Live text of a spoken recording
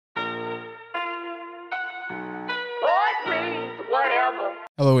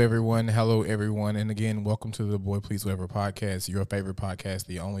Hello, everyone. Hello, everyone. And again, welcome to the Boy Please Whatever podcast, your favorite podcast,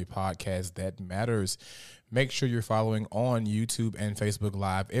 the only podcast that matters. Make sure you're following on YouTube and Facebook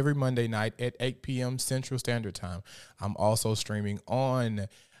Live every Monday night at 8 p.m. Central Standard Time. I'm also streaming on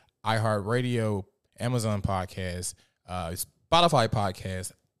iHeartRadio, Amazon Podcasts, Spotify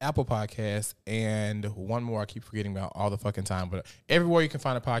Podcasts, Apple Podcasts, and one more I keep forgetting about all the fucking time. But everywhere you can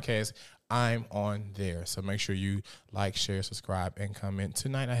find a podcast, I'm on there. So make sure you like, share, subscribe, and comment.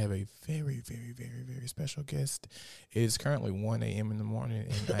 Tonight I have a very, very, very, very special guest. It is currently 1 a.m. in the morning,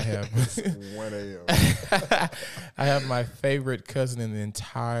 and I have 1 a.m. I have my favorite cousin in the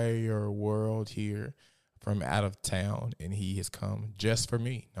entire world here from out of town, and he has come just for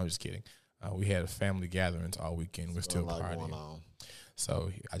me. No, just kidding. We had a family gatherings all weekend. We're still partying.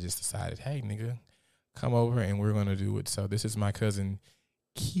 So I just decided, hey, nigga, come over, and we're going to do it. So this is my cousin,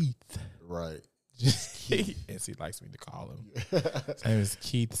 Keath. Right. Keath. As he likes me to call him. His name is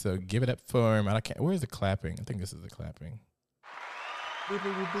Keath, so give it up for him. Where's the clapping? I think this is the clapping.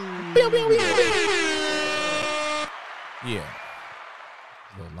 Yeah.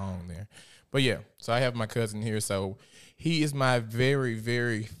 A little long there. But yeah, so I have my cousin here. So he is my very,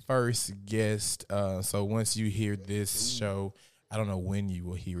 very first guest. So once you hear this show, I don't know when you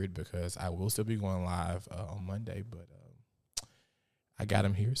will hear it because I will still be going live on Monday, but I got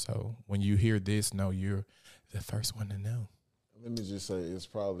him here. So when you hear this, know you're the first one to know. Let me just say, it's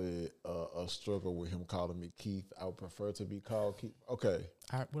probably a struggle with him calling me Keith. I would prefer to be called Keith. Okay.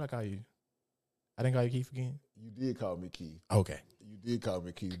 What I call you? I didn't call you Keith again? You did call me Keith. Okay. You did call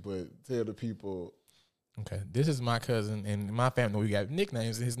me Keith, but tell the people. Okay. This is my cousin, and my family, we got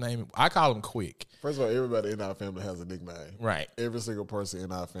nicknames. His name, I call him Quick. First of all, everybody in our family has a nickname. Right. Every single person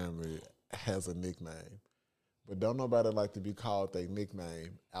in our family has a nickname. But don't nobody like to be called their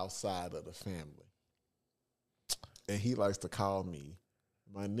nickname outside of the family. And he likes to call me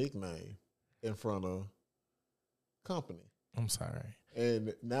my nickname in front of company. I'm sorry.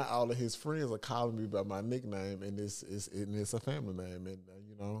 And now all of his friends are calling me by my nickname, and it's a family name, and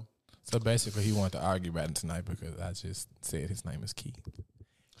you know. So basically, he wanted to argue about it tonight because I just said his name is Keith.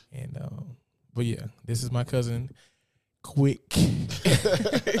 And but yeah, this is my cousin, Quick.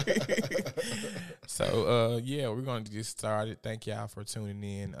 So yeah, we're going to get started. Thank y'all for tuning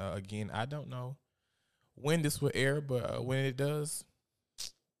in. Again, I don't know when this will air, but when it does,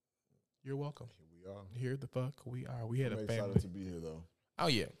 you're welcome. Here we are. Here the fuck we are. We had I'm a family. excited to be here though. Oh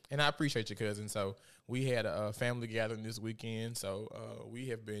yeah, and I appreciate your cousin. So we had a family gathering this weekend. So we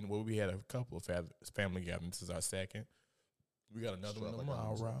had a couple of family gatherings. This is our second. We got another one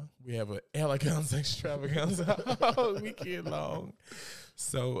tomorrow. We have an elegance extravaganza all weekend long.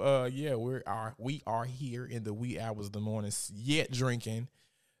 So yeah, we are here in the wee hours of the morning, yet drinking.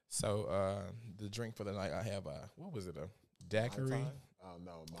 So the drink for the night, I have what was it, a daiquiri?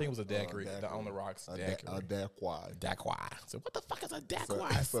 No, I think it was a daiquiri. On the rocks, daiquiri. A daiquiri. Daiquiri. So what the fuck is a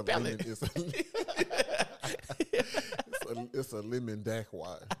daiquiri? Spell it. It's a lemon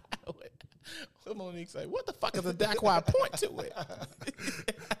daiquiri. What Monique say? What the fuck is a daiquiri? Point to it.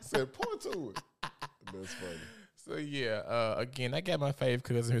 Said point to it. That's funny. So yeah, again, I got my fave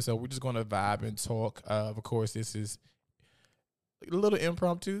cousin here, so we're just gonna vibe and talk. Of course, this is a little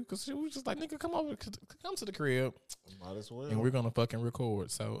impromptu because she was just like, "Nigga, come to the crib." Might as well. And we're gonna fucking record.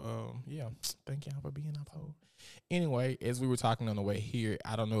 So yeah, thank y'all for being up. Anyway, as we were talking on the way here,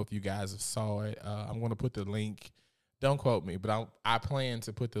 I don't know if you guys saw it. I'm gonna put the link. Don't quote me, but I plan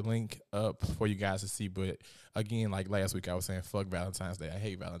to put the link up for you guys to see. But again, like last week, I was saying, fuck Valentine's Day. I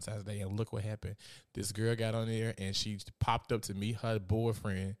hate Valentine's Day. And look what happened. This girl got on there, and she popped up to meet her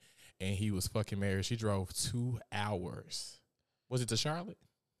boyfriend, and he was fucking married. She drove 2 hours. Was it to Charlotte?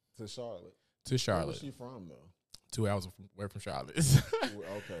 To Charlotte. To Charlotte. Where was she from, though? 2 hours away from Charlotte.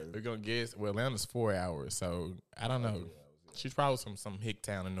 Okay. We're going to guess. Well, Atlanta's 4 hours, so I don't know. She's probably from some hick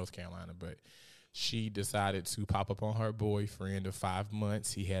town in North Carolina, but she decided to pop up on her boyfriend of 5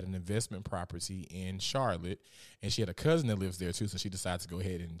 months. He had an investment property in Charlotte, and she had a cousin that lives there too, so she decided to go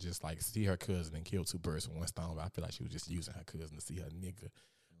ahead and just like see her cousin and kill two birds with one stone. But I feel like she was just using her cousin to see her nigga.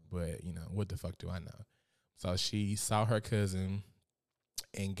 But, you know, what the fuck do I know? So she saw her cousin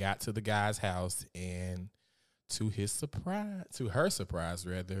and got to the guy's house, and to her surprise,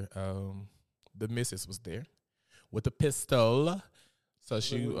 the missus was there with a pistol. So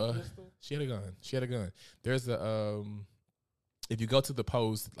she had a gun. She had a gun. There's if you go to the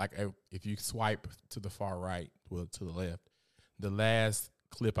post, like if you swipe to the far right, well, to the left, the last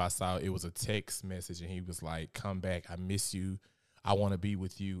clip I saw, it was a text message, and he was like, "Come back, I miss you, I want to be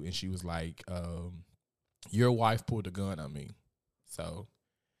with you." And she was like, "Your wife pulled a gun on me." So,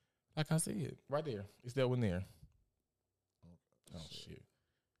 like I said, right there, it's that one there. Oh shit!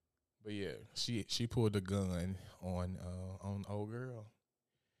 But yeah, she pulled the gun on old girl,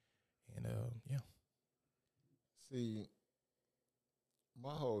 and yeah. See, my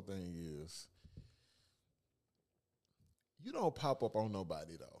whole thing is, you don't pop up on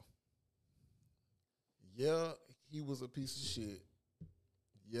nobody though. Yeah, he was a piece of shit.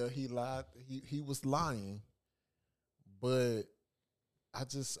 Yeah, he lied. He was lying, but I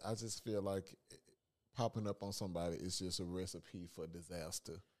just feel like popping up on somebody is just a recipe for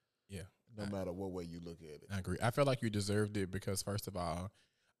disaster. Yeah. No matter what way you look at it. I agree. I feel like you deserved it because, first of all,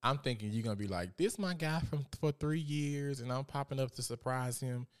 I'm thinking you're going to be like, this my guy for 3 years, and I'm popping up to surprise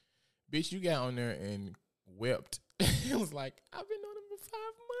him. Bitch, you got on there and wept. It was like, I've been on him for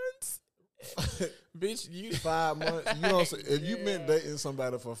 5 months. Bitch, you 5 months. You know, if you been dating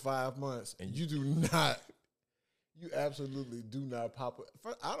somebody for 5 months, and you absolutely do not pop up.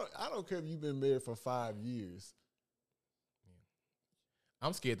 I don't care if you've been married for 5 years.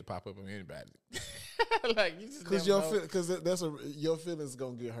 I'm scared to pop up on anybody. Like, you just because your feelings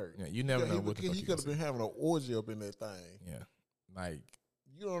gonna get hurt. Yeah, you never know what the fuck he could have been having an orgy up in that thing. Yeah, like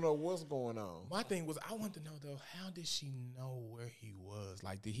you don't know what's going on. My thing was, I want to know though, how did she know where he was?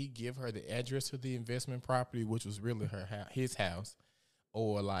 Like, did he give her the address to the investment property, which was really his house,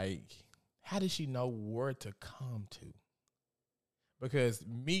 or like, how did she know where to come to? Because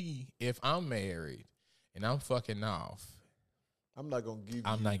me, if I'm married and I'm fucking off. I'm not gonna give.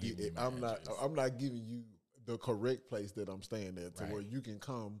 I'm not giving you. I'm not giving you the correct place that I'm staying at to where you can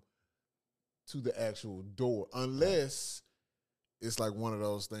come to the actual door, unless it's like one of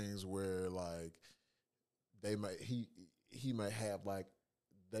those things where like they might have him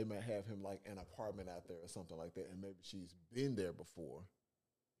like an apartment out there or something like that, and maybe she's been there before,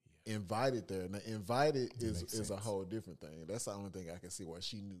 invited there. Now, invited is a whole different thing. That's the only thing I can see where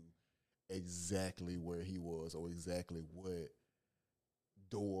she knew exactly where he was or exactly what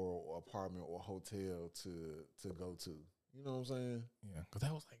door or apartment or hotel to go to. You know what I'm saying? Yeah, because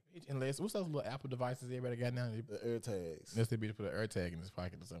I was like, bitch, unless, what's those little Apple devices everybody got now? The AirTags. Unless they be to put an AirTag in his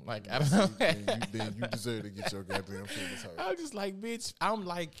pocket or something. Like, I don't know. then you deserve to get your goddamn feelings hurt. I was just like, bitch, I'm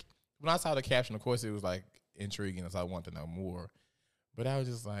like, when I saw the caption, of course, it was like intriguing, so I wanted to know more. But I was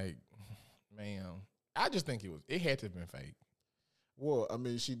just like, man, I just think it had to have been fake. Well, I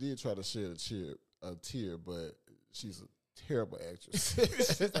mean, she did try to shed a tear, but she's a terrible actress.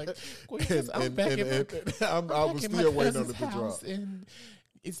 It's like, I was still waiting on it to drop. And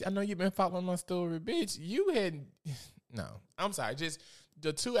I know you've been following my story, bitch. No, I'm sorry. Just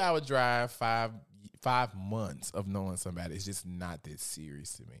the 2-hour drive, 5 months of knowing somebody is just not that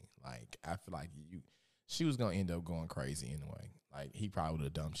serious to me. Like, I feel like she was gonna end up going crazy anyway. Like, he probably would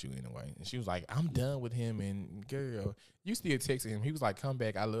have dumped you anyway. And she was like, I'm done with him. And girl, you still texting him. He was like, come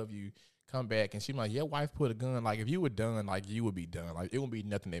back. I love you. Come back. And she was like, your wife put a gun. Like, if you were done, like, you would be done. Like, it wouldn't be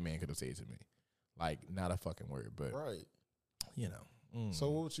nothing that man could have said to me. Like, not a fucking word. But, right. You know. So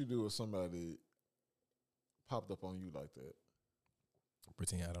what would you do if somebody popped up on you like that?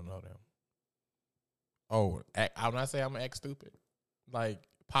 Pretend I don't know them. Oh, when I say I'm going to act stupid, like,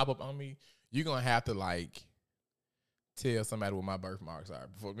 pop up on me, you're going to have to, like, tell somebody what my birthmarks are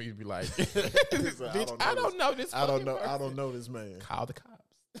before me to be like, bitch, I don't know this. I don't know this man. Call the cops.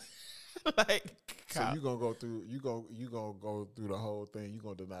 Like, so you gonna go through the whole thing. You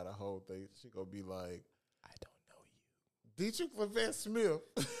gonna deny the whole thing. She gonna be like, I don't know you. Did you profess Smith?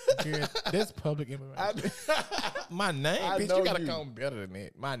 Girl, that's public information. My name, bitch. You gotta come better than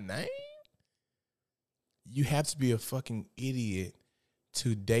that. My name. You have to be a fucking idiot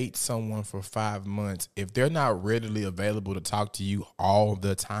to date someone for 5 months. If they're not readily available to talk to you all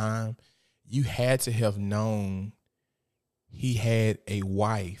the time, you had to have known he had a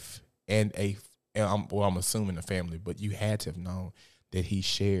wife and I'm assuming a family, but you had to have known that he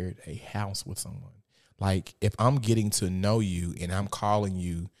shared a house with someone. Like, if I'm getting to know you and I'm calling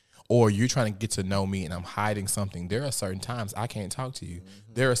you, or you're trying to get to know me and I'm hiding something, there are certain times I can't talk to you.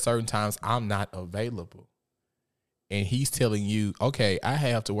 Mm-hmm. There are certain times I'm not available. And he's telling you, okay, I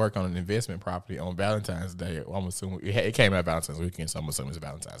have to work on an investment property on Valentine's Day. Well, I'm assuming it came out Valentine's weekend, so I'm assuming it's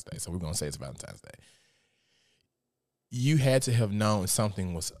Valentine's Day. So we're going to say it's Valentine's Day. You had to have known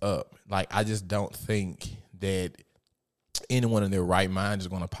something was up. Like, I just don't think that anyone in their right mind is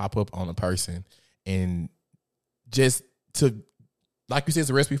going to pop up on a person and just to, like you said, it's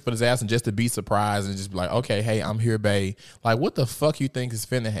a recipe for disaster, and just to be surprised and just be like, okay, hey, I'm here, babe. Like, what the fuck you think is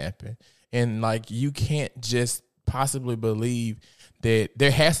finna happen? And, like, you can't just possibly believe that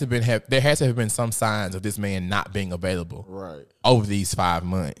there has to have been some signs of this man not being available right over these 5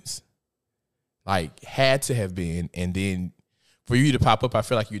 months. Like, had to have been, and then for you to pop up, I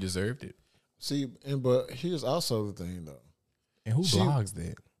feel like you deserved it. See, but here's also the thing though. And who blogs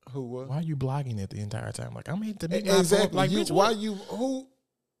that? Who what? Why are you blogging it the entire time? Like, I'm here to make my Exactly. point. Like, bitch,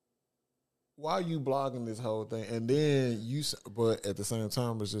 why are you blogging this whole thing? And then but at the same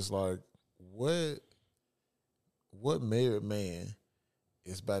time, it's just like, what married man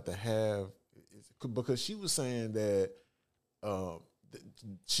is about to have? Because she was saying that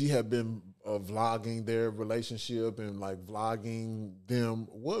she had been vlogging their relationship and like vlogging them.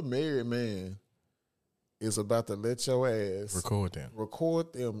 What married man is about to let your ass record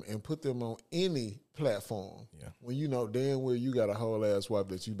them and put them on any platform? Yeah. When you know damn well you got a whole ass wife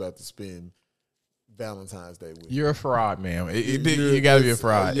that you about to spend Valentine's Day with. You're a fraud, man. You got to be a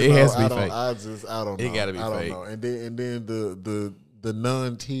fraud. It has to be fake. I don't know. It got to be fake. Know. And then the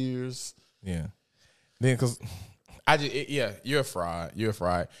non-tears. Yeah. Then because you're a fraud. You're a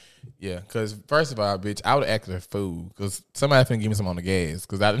fraud. Yeah, because first of all, bitch, I would have acted a fool because somebody finna give me some on the gas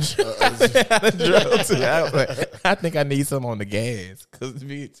because I done drove to. I was like, I think I need some on the gas because,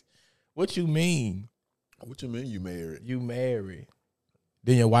 bitch, what you mean? What you mean you married? You married.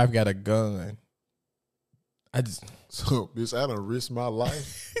 Then your wife got a gun. So, bitch, I done risked my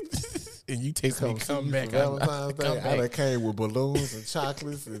life. And you text me, come back. Valentine's Day. I done came with balloons and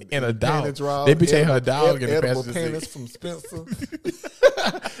chocolates and a dog. They bitch ate her dog in the edible passenger panties seat. from Spencer.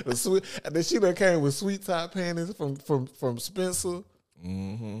 And then she done came with sweet top panties from Spencer.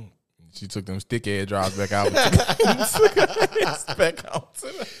 Mm-hmm. She took them stick ass drawers back out. Back out.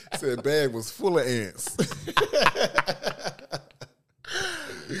 Said bag was full of ants.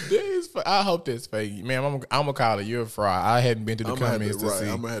 I hope that's fake, man. I'm gonna call it. You're a fraud. I hadn't been to the comments to see.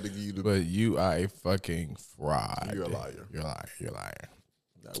 I'm gonna have to give you but you are a fucking fraud. You're a liar. You're a liar. You're a liar.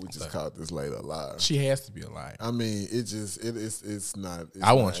 Nah, we just called this lady a liar. She has to be a liar. I mean, it's not.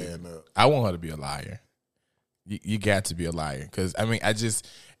 I want you. I want her to be a liar. You got to be a liar because I mean, I just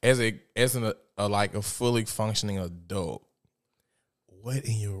as a fully functioning adult. What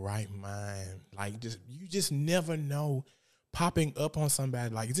in your right mind? Like, you just never know. Popping up on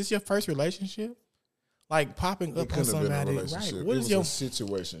somebody, like, is this your first relationship? Like, popping up on somebody, right? What is your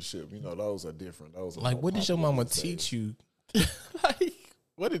situationship? You know, those are different. Those are like, what did your mama teach you? Like,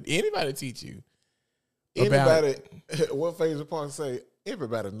 what did anybody teach you? Anybody? What Phaedra Park say?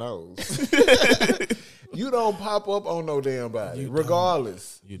 Everybody knows. You don't pop up on no damn body,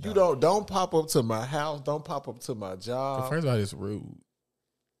 regardless. You don't pop up to my house. Don't pop up to my job. First of all, it's rude.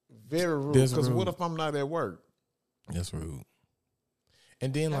 Very rude. Because what if I'm not at work? That's rude.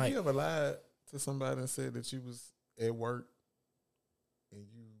 And then, have you ever lied to somebody and said that you was at work and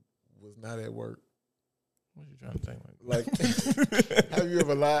you was not at work? What you trying to think? Like, have you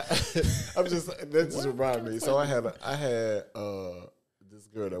ever lied? That just reminded me. So I had this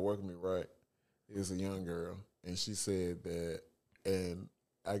girl that worked with me, right? It's a young girl, and she said that, and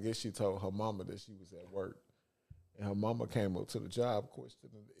I guess she told her mama that she was at work, and her mama came up to the job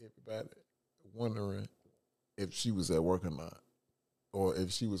questioning everybody, wondering if she was at work or not, or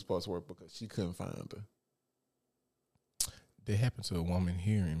if she was supposed to work because she couldn't find her. That happened to a woman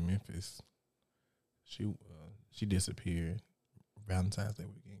here in Memphis. She disappeared Valentine's Day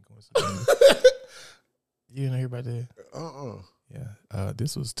weekend. You didn't hear about that? Yeah.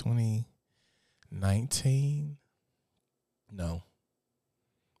 This was 2019. No.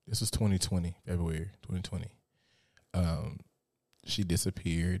 This was 2020, February 2020. She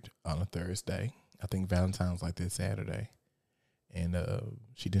disappeared on a Thursday. I think Valentine's like that Saturday. And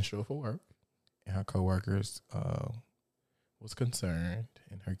she didn't show up for work. And her coworkers was concerned.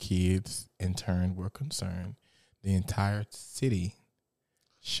 And her kids, in turn, were concerned. The entire city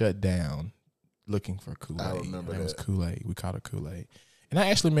shut down looking for Kool-Aid. I remember that. It was Kool-Aid. We called her Kool-Aid. And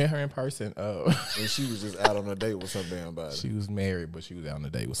I actually met her in person. And she was just out on a date with some damn body. She was married, but she was out on a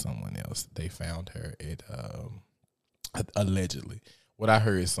date with someone else. They found her at allegedly. What I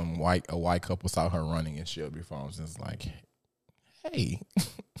heard is a white couple saw her running in Shelby Farms and was like, hey,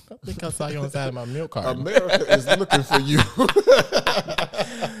 I think I saw you on the side of my milk carton. America is looking for you.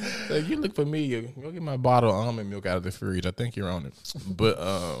 So if you look for me, go get my bottle of almond milk out of the fridge. I think you're on it. But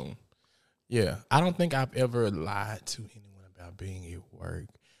yeah, I don't think I've ever lied to anyone about being at work.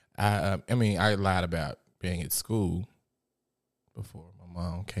 I mean, I lied about being at school before my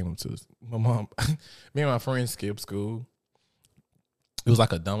mom came up to my mom. Me and my friend skipped school. It was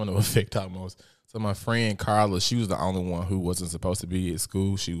like a domino effect almost. So my friend Carla, she was the only one who wasn't supposed to be at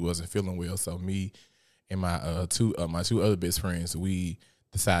school. She wasn't feeling well. So me and my two other best friends, we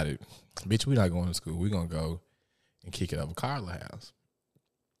decided, bitch, we're not going to school. We're going to go and kick it over Carla's house.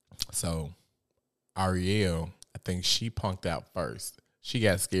 So Ariel, I think she punked out first. She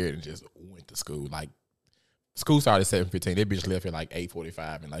got scared and just went to school. Like, school started at 7:15. That bitch left at like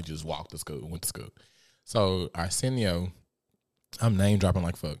 8:45 and like just walked to school, went to school. So Arsenio, I'm name dropping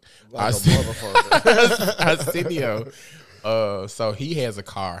like fuck. Like a motherfucker. Arsenio. So he has a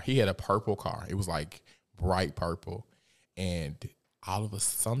car. He had a purple car. It was like bright purple. And all of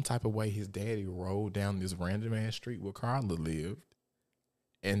some type of way, his daddy rode down this random ass street where Carla lived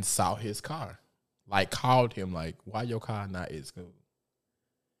and saw his car. Like called him like, why your car not at school?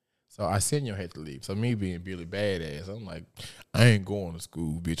 So Arsenio had to leave. So me being Billy badass, I'm like, I ain't going to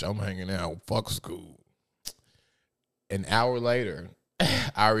school, bitch. I'm hanging out. Fuck school. An hour later,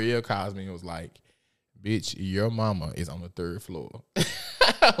 Ariel calls me and was like, bitch, your mama is on the 3rd floor.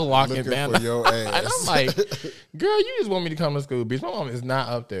 Walking Looking down for your ass. And I'm like, girl, you just want me to come to school, bitch. My mama is not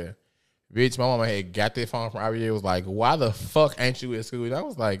up there. Bitch, my mama had got that phone from Ariel, was like, why the fuck ain't you at school? And I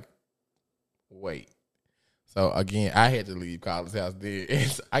was like, wait. So again, I had to leave Carla's house there.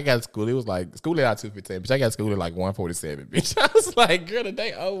 And I got to school. It was like school at 2:15, bitch. I got to school at like 1:47, bitch. I was like, girl, the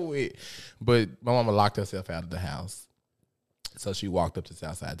day over with. But my mama locked herself out of the house. So she walked up to the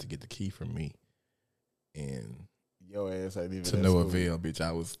south side to get the key from me. And your ass ain't even to at no school. avail, bitch.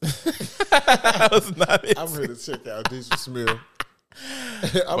 I was I was not I'm here to check out Deidre Smith.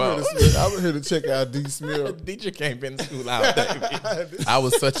 I'm here to check out D. Smith. Deidre can't been in school all day. Bitch. I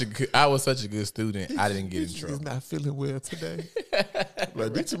was such a good student. I didn't get in trouble. She's not feeling well today.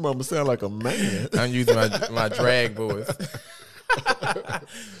 Like, bitch, your mama sound like a man. I'm using my drag voice.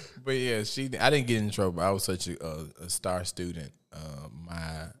 But yeah, I didn't get in trouble. I was such a star student.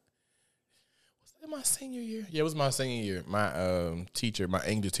 Was that my senior year? Yeah, it was my senior year. My teacher, my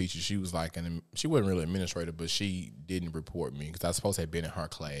English teacher, she was like, she wasn't really an administrator, but she didn't report me because I was supposed to have been in her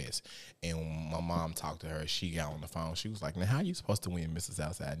class. And when my mom talked to her, she got on the phone. She was like, now, how are you supposed to win Mrs.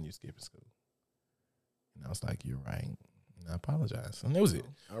 Outside and you skipping school? And I was like, you're right. And I apologize. And that was it.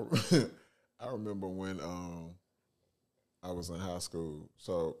 I remember when I was in high school.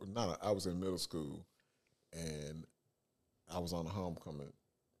 So I was in middle school, and I was on the homecoming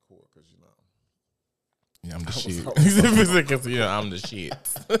court because yeah, I'm the shit. Because I'm the shit.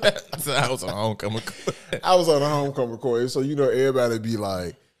 So I was on the homecoming court. I was on the homecoming court, so everybody be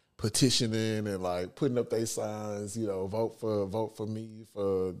like petitioning and like putting up their signs. Vote for me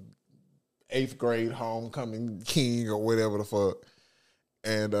for 8th grade homecoming king or whatever the fuck.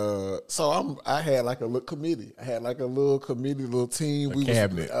 And so I had like a little committee. I had like a little committee, little team. A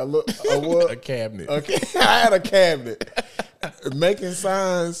cabinet. A cabinet. Okay, I had a cabinet making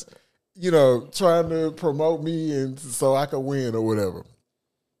signs, trying to promote me and so I could win or whatever.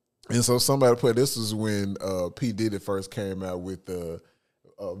 And so somebody this was when P. Diddy first came out with the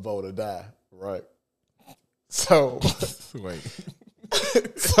vote or die, right? So wait.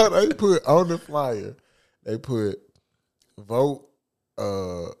 So they put on the flyer, they put vote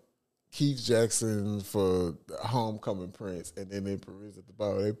Keith Jackson for the homecoming prince, and then they put at the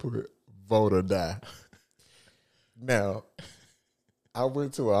bottom, they put vote or die. Now, I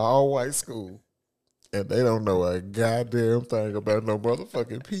went to an all-white school, and they don't know a goddamn thing about no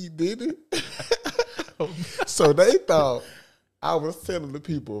motherfucking P. Diddy. So they thought I was telling the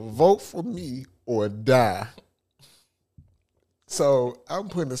people, vote for me or die. So I'm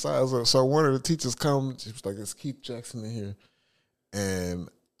putting the signs up. So one of the teachers come, she was like, it's Keith Jackson in here. And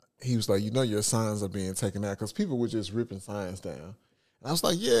he was like, your signs are being taken out because people were just ripping signs down. And I was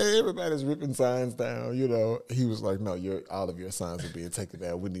like, yeah, everybody's ripping signs down, He was like, no, all of your signs are being taken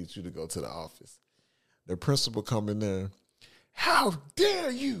down. We need you to go to the office. The principal come in there. How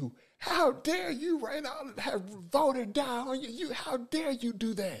dare you? How dare you right now have voted down on you? How dare you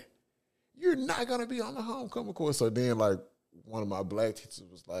do that? You're not going to be on the homecoming court. So then, like, one of my black teachers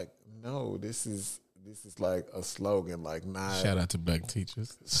was like, no, this is like a slogan, like nah. Shout out to black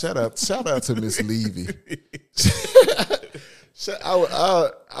teachers. Shout out to Miss Levy.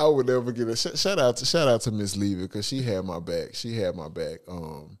 I would never get a shout out to Miss Levy because she had my back.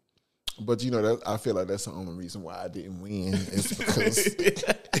 But I feel like that's the only reason why I didn't win is because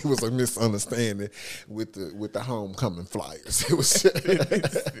it was a misunderstanding with the homecoming flyers.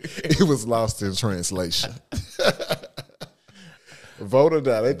 It was lost in translation. Vote or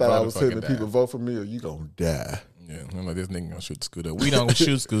die. They thought I was telling the people, vote for me or you gonna die. Yeah, I'm like, this nigga gonna shoot the school up. We don't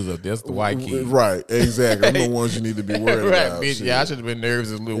shoot schools up. That's the white kid. Right, exactly. I'm the ones you need to be worried about. Bitch, yeah, I should have been nervous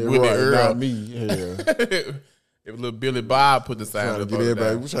as little Willie Earl. Not me. Yeah. If little Billy Bob put the sign up. We're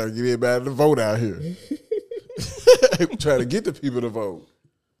trying to get everybody to vote out here. We're trying to get the people to vote.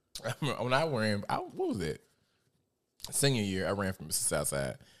 When I ran, what was that? Senior year, I ran from Mrs.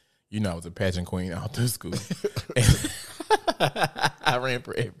 Southside. I was a pageant queen all through school. I ran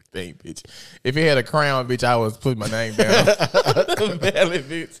for everything, bitch. If it had a crown, bitch, I was putting my name down. Valley,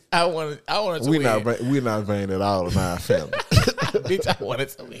 bitch. I wanted to win. We're not vain at all in our family. Bitch, I wanted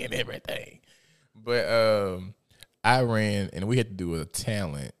to win everything. But I ran and we had to do a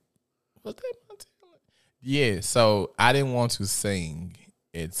talent. Was that my talent? Yeah. So I didn't want to sing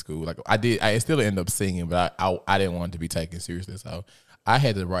at school. Like I did. I still ended up singing, but I didn't want it to be taken seriously. So I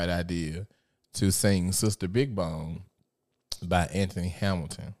had the right idea to sing Sister Big Bone by Anthony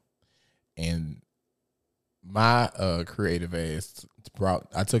Hamilton. And my creative ass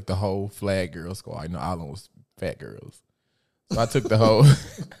I took the whole flag girl squad. You know, all of them was fat girls. So I took the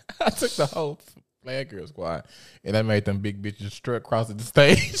whole flag girl squad, and I made them big bitches strut across the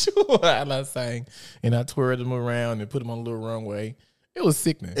stage while I sang, and I twirled them around and put them on a little runway. It was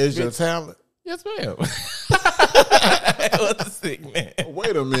sickening. Is your talent? Yes, ma'am. It was sickening.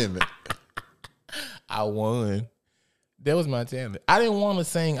 Wait a minute. I won. That was my talent. I didn't want to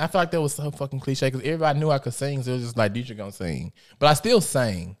sing. I felt like that was so fucking cliche because everybody knew I could sing, so it was just like, Dietrich gonna sing. But I still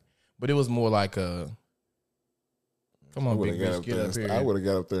sang, but it was more like a, come on, big bitch, get up here. I would have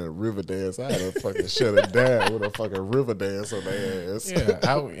got up there and river dance. I had to fucking shut it down with a fucking river dance on their ass. Yeah,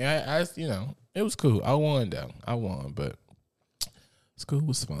 I, you know, it was cool. I won though. I won, but school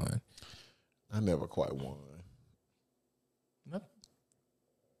was fun. I never quite won. Nothing.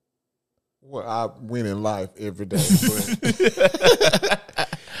 Well, I win in life every day,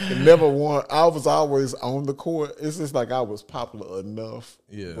 but never won. I was always on the court. It's just like I was popular enough.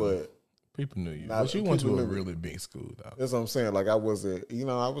 Yeah, but people knew you. But you went to a really big school, though. That's what I'm saying. Like I wasn't,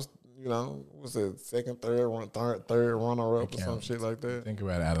 was a second, third runner up or some shit like that. Think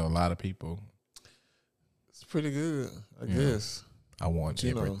about it. Out of a lot of people, it's pretty good, I guess. I won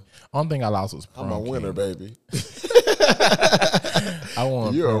everything. Only thing I lost was prom. I'm a winner, baby. I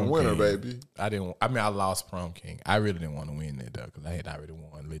won. You're a winner, baby. I lost prom king. I really didn't want to win that though because I had already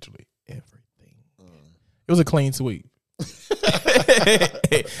won literally everything. It was a clean sweep.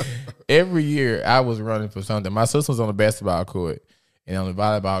 Every year I was running for something. My sister was on the basketball court and on the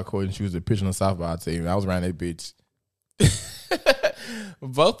volleyball court, and she was the pitcher on the softball team. I was around that bitch.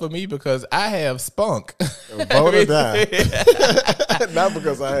 Vote for me because I have spunk. Vote or die. Not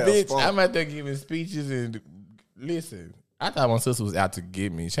because I have spunk. I'm out there giving speeches and listen. I thought my sister was out to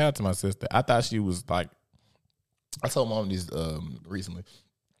get me. Shout out to my sister. I thought she was like, I told mom this recently.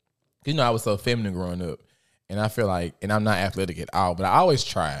 You know, I was so feminine growing up. And I feel like, and I'm not athletic at all, but I always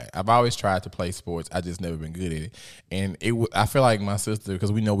tried. I've always tried to play sports. I just never been good at it. And I feel like my sister,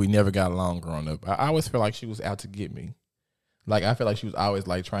 because we know we never got along growing up, I always feel like she was out to get me. Like, I feel like she was always,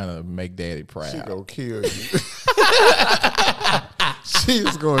 like, trying to make daddy proud. She gonna kill you. She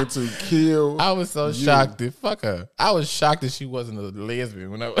is going to kill I was so shocked that, fuck her. I was shocked that she wasn't a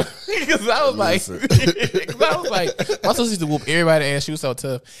lesbian when because I was like, my sister used to whoop everybody ass. She was so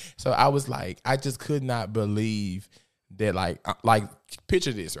tough. So I was like, I just could not believe that, like,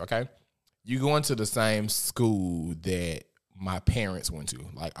 picture this, okay? You go into the same school that my parents went to.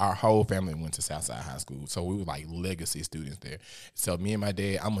 Like, our whole family went to Southside High School. So we were like legacy students there. So me and my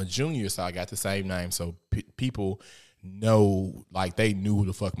dad, I'm a junior, so I got the same name. So people know, like, they knew who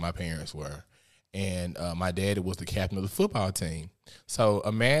the fuck my parents were. And my dad was the captain of the football team. So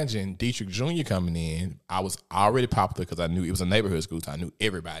imagine Dietrich Jr. coming in. I was already popular because I knew it was a neighborhood school, so I knew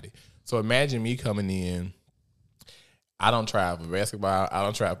everybody. So imagine me coming in. I don't try for basketball. I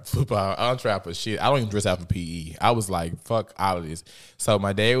don't try for football. I don't try for shit. I don't even dress out for PE. I was like, fuck all of this. So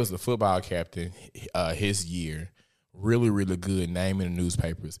my dad was the football captain his year. Really, really good name in the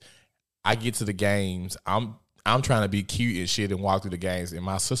newspapers. I get to the games. I'm trying to be cute and shit and walk through the games, and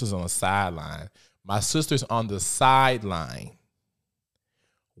my sister's on the sideline. My sister's on the sideline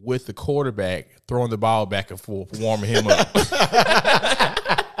with the quarterback throwing the ball back and forth, warming him up.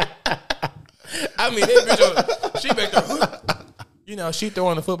 I mean, that bitch, she back there, she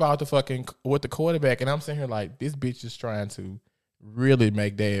throwing the football with the quarterback, and I'm sitting here like, this bitch is trying to really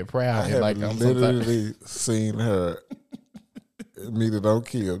make dad proud. I have like, literally seen her. Meter don't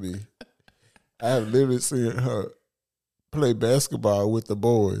kill me. I have literally seen her play basketball with the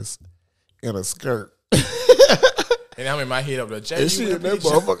boys in a skirt. And I'm in my head over there. And she in that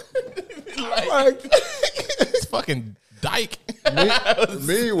motherfucker. like, it's fucking dyke.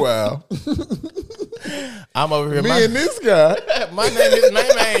 Meanwhile, I'm over here. Me and this guy. My name is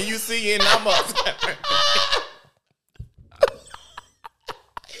Man. You see, and I'm up.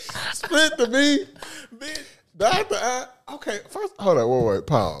 Split the B. Dr. I. Okay, first, hold on. Wait.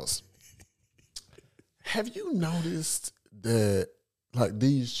 Pause. Have you noticed that, like,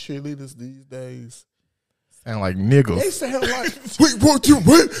 these cheerleaders these days sound like niggas? They sound like, what you?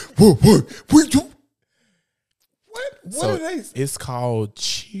 What are they? It's called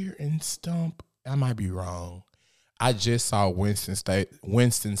Cheer and Stump. I might be wrong. I just saw Winston-Salem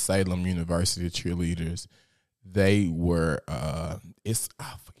University cheerleaders. They were, I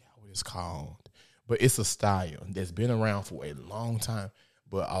forget what it's called. but it's a style that's been around for a long time.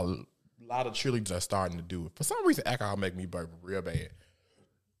 But a lot of cheerleaders are starting to do it. For some reason, alcohol make me burp real bad.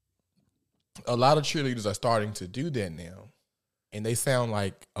 A lot of cheerleaders are starting to do that now. And they sound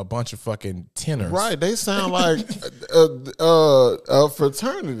like a bunch of fucking tenors. Right. They sound like a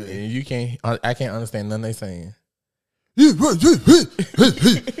fraternity. And you can't, I can't understand nothing they saying.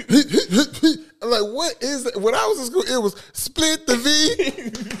 I'm like, what is it? When I was in school, it was split the V,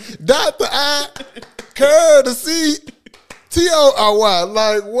 dot the I, curve the C, T-O-R-Y.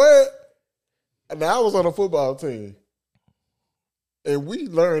 Like, what? Now, I was on a football team, and we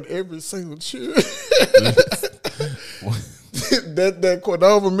learned every single cheer. that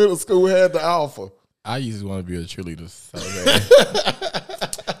Cordova Middle School had the alpha. I used to want to be a cheerleader so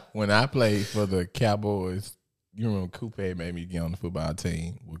bad. When I played for the Cowboys, you remember Coupe made me get on the football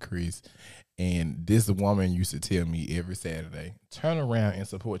team with Chris, and this woman used to tell me every Saturday, turn around and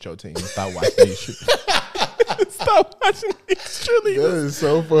support your team. Stop watching these cheerleaders. Stop watching these cheerleaders. That is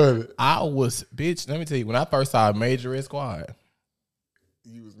so funny. Bitch, let me tell you, when I first saw a Major Red Squad,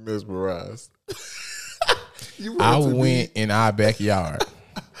 you was mesmerized. I went in our backyard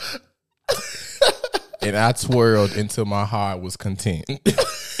and I twirled until my heart was content.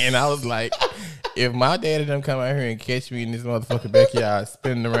 And I was like, if my daddy done come out here and catch me in this motherfucking backyard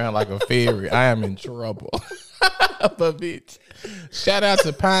spinning around like a fairy, I am in trouble. But bitch, shout out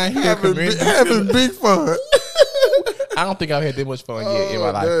to Pine Hill Community. Having big fun. I don't think I've had that much fun yet in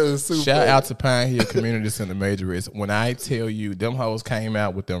my life. Shout out to Pine Hill Community Center Major Risk. When I tell you, them hoes came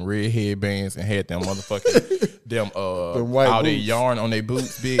out with them red headbands and had them motherfucking all their yarn on their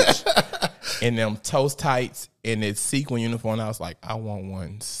boots, bitch, and them toast tights and that sequin uniform. I was like, I want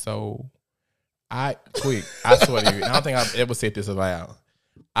one. So I swear to you, I don't think I've ever said this aloud.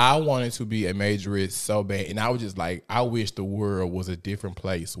 I wanted to be a majorette so bad, and I was just like, I wish the world was a different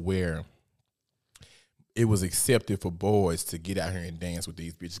place where it was accepted for boys to get out here and dance with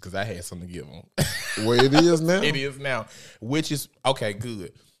these bitches because I had something to give them. Well, it is now. It is now, which is okay.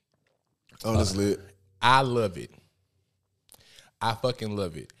 Good. Honestly, I love it. I fucking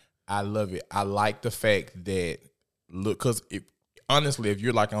love it. I love it. I like the fact that because honestly, if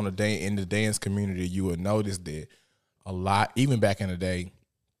you're like on in the dance community, you will notice that a lot, even back in the day,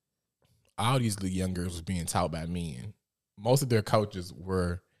 all these young girls was being taught by men. Most of their coaches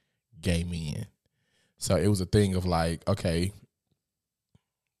were gay men. So it was a thing of like, okay,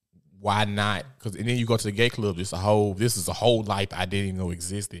 why not? Because and then you go to the gay club, this is a whole life I didn't even know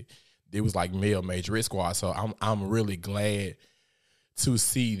existed. It was like male majorette squad. So I'm really glad to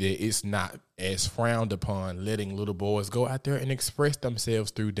see that it's not as frowned upon letting little boys go out there and express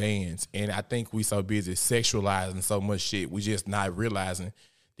themselves through dance. And I think we so busy sexualizing so much shit, we just not realizing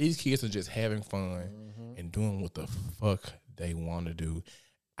these kids are just having fun and doing what the fuck they want to do.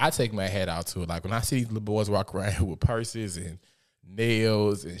 I take my hat out to it. Like when I see these little boys walk around with purses and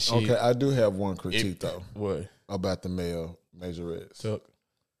nails and shit. Okay, I do have one critique though. What? About the male majorettes. Tuck.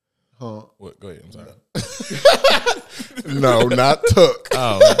 Huh? What? Go ahead. I'm sorry. No, not tuck.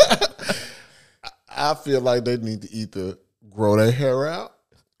 Oh. I feel like they need to either grow their hair out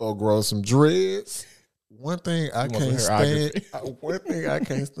or grow some dreads. One thing I can't stand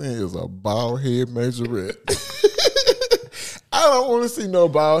is a bald head majorette. I don't want to see no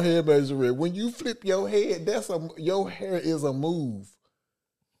bald head majorette. When you flip your head, your hair is a move.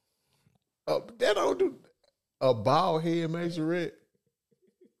 That don't do a bald head majorette.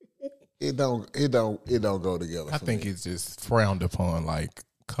 It don't go together. I think it's just frowned upon, like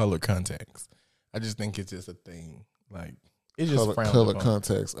color contacts. I just think it's just a thing. Like it's just frowned color upon.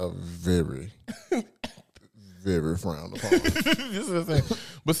 contacts are very, very frowned upon. This is the thing.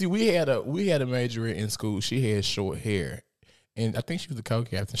 But see, we had a majorette in school. She had short hair, and I think she was a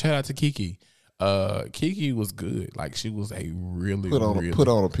co-captain. Shout out to Kiki. Kiki was good. Like she was a really put on a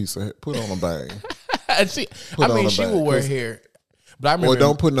bang. she would wear hair. But I remember, or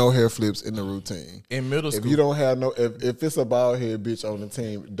don't put no hair flips in the routine. In middle school, if you don't have if it's a bald head bitch on the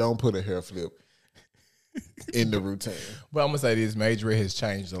team, don't put a hair flip in the routine. But I'm gonna say this: majorette has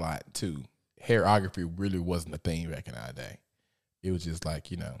changed a lot too. Hairography really wasn't a thing back in our day. It was just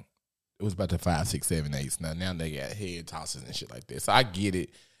like, it was about the 5, 6, 7, 8s. Now they got head tosses and shit like that. So I get it.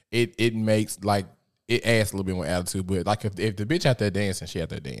 It makes like it adds a little bit more attitude. But like if the bitch out there dancing, she out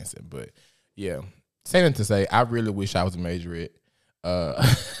there dancing. But yeah, saying to say, I really wish I was a majorette.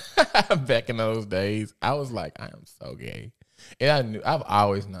 Back in those days, I was like, I am so gay, and I've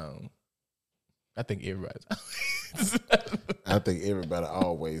always known. I think everybody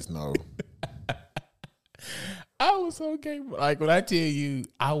always know. I was so gay. Like when I tell you,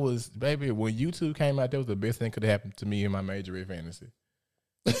 I was, baby, when YouTube came out, that was the best thing could have happened to me in my majorette fantasy.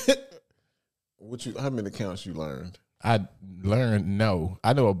 How many accounts you learned? I learned no.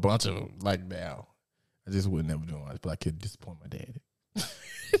 I know a bunch of them like now. I just would never do it. But I could disappoint my daddy.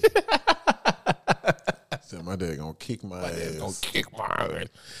 So my dad gonna kick my ass. Dad's gonna kick my ass.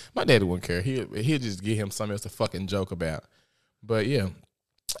 My daddy wouldn't care. He'll just give him something else to fucking joke about. But yeah,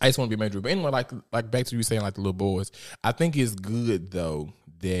 I just want to be major. But anyway, like back to you saying like the little boys. I think it's good though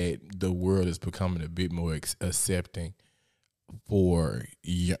that the world is becoming a bit more accepting for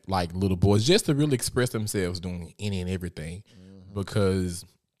like little boys just to really express themselves doing any and everything. Mm-hmm. Because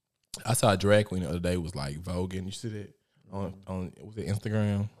I saw a drag queen the other day was like voguing. You see that on was it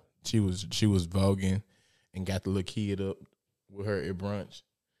Instagram? She was voguing and got the little kid up with her at brunch,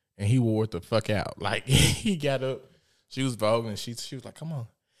 and he wore it the fuck out. Like he got up, she was voguing, and she was like, "Come on."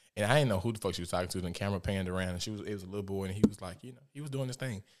 And I didn't know who the fuck she was talking to. And the camera panned around, and it was a little boy, and he was like, he was doing this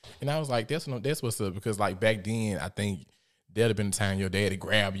thing. And I was like, that's what's up. Because like back then, I think there'd have been a time your daddy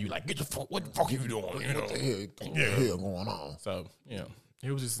grab you, like, what the fuck are you doing? You know, what the hell going on? So, it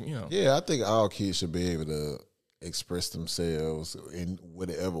was just, Yeah, I think all kids should be able to express themselves in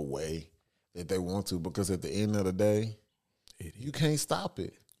whatever way that they want to, because at the end of the day, you can't stop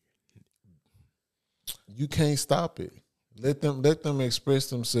it. You can't stop it. Let them express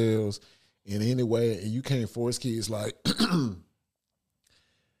themselves in any way, and you can't force kids. Like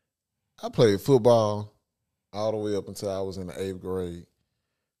I played football all the way up until I was in the 8th grade.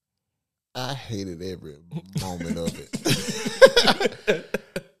 I hated every moment of it.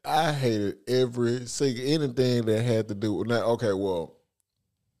 I hated every single anything that had to do with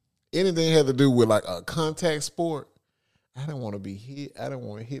anything had to do with like a contact sport. I didn't want to be hit. I didn't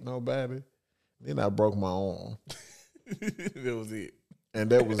want to hit nobody. Then I broke my arm. That was it. And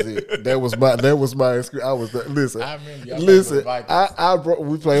that was it. That was my excuse. I was listen. I remember I broke.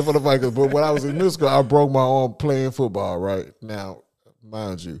 We played for the Vikings, but when I was in middle school, I broke my arm playing football. Right now,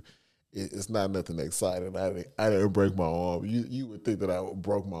 mind you, it's not nothing exciting. I didn't break my arm. You would think that I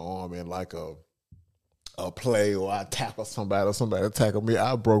broke my arm in like a play, or I tackle somebody or somebody tackle me.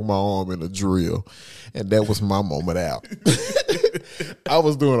 I broke my arm in a drill, and that was my moment out. I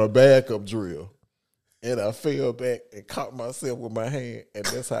was doing a backup drill. And I fell back and caught myself with my hand, and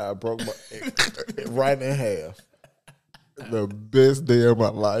that's how I broke my right in half. The best day of my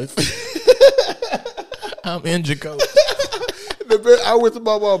life. I'm injured, coach. I went to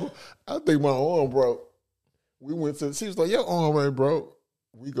my mama. I think my arm broke. She was like, "Your arm ain't broke."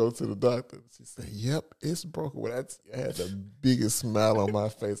 We go to the doctor. She said, "Yep, it's broken." When I had the biggest smile on my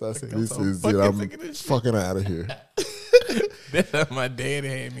face. I said, "This is it. I'm fucking out of here." That's how my dad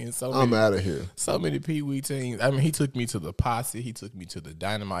had me in I'm out of here. So many Pee Wee teams. I mean, he took me to the Posse. He took me to the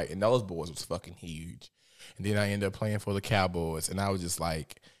Dynamite. And those boys was fucking huge. And then I ended up playing for the Cowboys. And I was just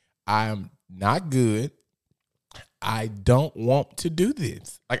like, I'm not good. I don't want to do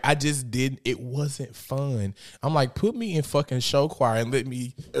this. Like, I just didn't. It wasn't fun. I'm like, put me in fucking show choir and let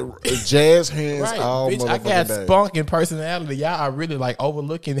me jazz hands right, all bitch, I got day. Spunk and personality. Y'all are really like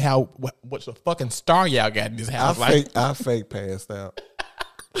overlooking what's the fucking star y'all got in this house. I fake passed out.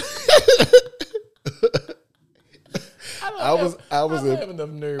 I was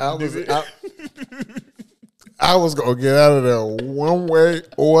gonna get out of there one way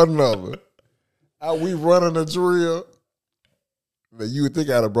or another. We running a drill. You would think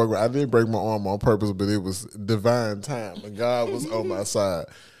I'd have broke. I didn't break my arm on purpose, but it was divine time, and God was on my side.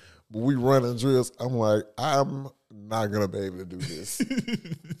 But we running drills. I'm like, I'm not gonna be able to do this,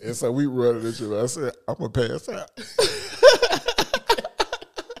 and so we running the drill. I said, I'm gonna pass out.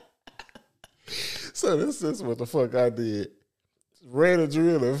 So this is what the fuck I did. Ran a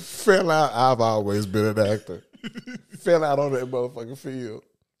drill and fell out. I've always been an actor. Fell out on that motherfucking field.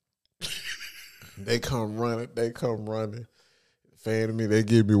 They come running. Fanning me, they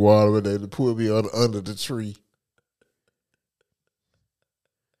give me water, and they pull me under the tree.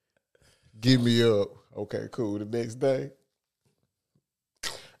 Give me up. Okay, cool. The next day,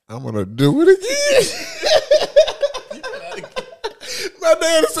 I'm going to do it again. My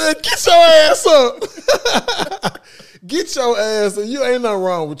daddy said, get your ass up. Get your ass up. You ain't nothing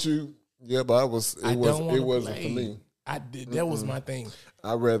wrong with you. Yeah, but it wasn't for me. I did. That was my thing.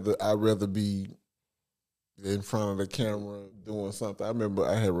 I'd rather be in front of the camera doing something. I remember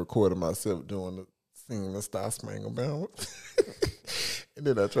I had recorded myself singing the Star Spangled Banner. And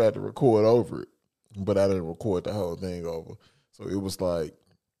then I tried to record over it, but I didn't record the whole thing over. So it was like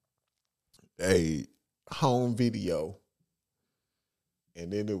a home video.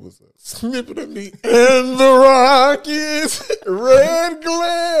 And then it was a snippet of me and the Rockies, red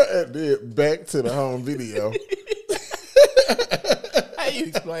glare, and then back to the home video. How you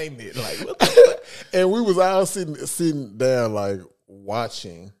explain it? Like, what the fuck? And we was all sitting down, like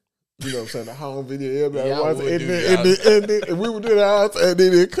watching, You know what I'm saying? The home video, everybody Yeah, watching. and We would do the house, and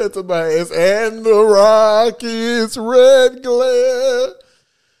then it cut to my ass, and the Rockets red glare.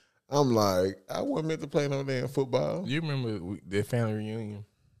 I'm like, I wasn't meant to play no damn football. You remember the family reunion?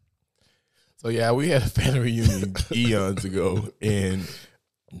 So yeah, we had a family reunion eons ago, and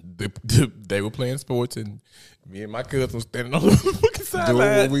they were playing sports, and me and my cousin was standing on the fucking sideline.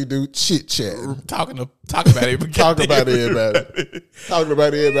 Doing what we do, chit chat, talking about everybody, talking about everybody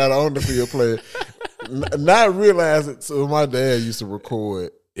on the field playing. Not realizing, so my dad used to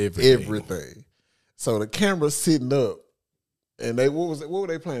record everything. So the camera's sitting up, and what were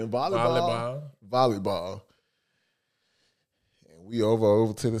they playing? Volleyball. And we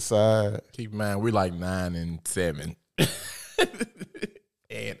over to the side. Keep in mind, we're like 9 and 7.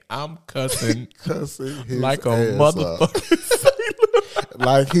 And I'm cussing his like a motherfucker.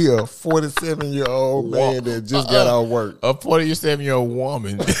 Like he a 47-year-old man that just got out of work. A 47-year-old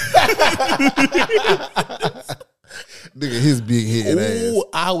woman. Nigga, his big head ass.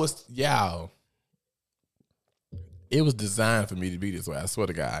 It was designed for me to be this way. I swear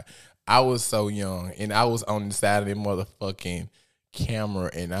to God. I was so young, and I was on the side of the motherfucking camera,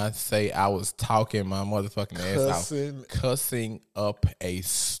 and I say I was talking my motherfucking ass out, cussing up a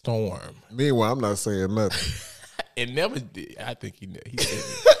storm. Meanwhile, I'm not saying nothing. It never did. I think he said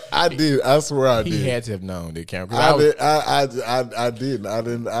it. I did. I swear I did. He had to have known the camera. I didn't. I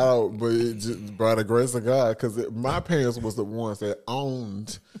don't. But it just by the grace of God, because my parents was the ones that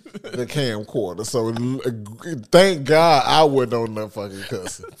owned the camcorder. So thank God I wasn't on that fucking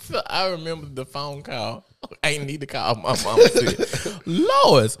cussing. So I remember the phone call. I ain't need to call my mama. Said,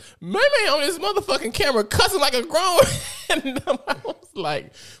 Lois, maybe on this motherfucking camera cussing like a grown. And I was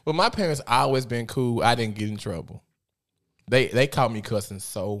like, well, my parents always been cool. I didn't get in trouble. They caught me cussing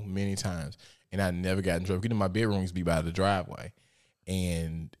so many times, and I never got in trouble. You know, my bedroom used to be by the driveway,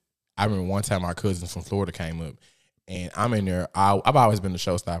 and I remember one time our cousins from Florida came up, and I'm in there. I've always been the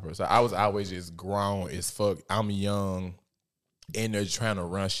showstopper, so I was always just grown as fuck. I'm young, in there trying to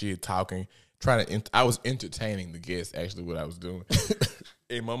run shit, talking, I was entertaining the guests. Actually, what I was doing,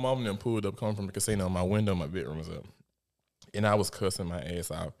 and my mom then pulled up, coming from the casino. My window, my bedroom was up, and I was cussing my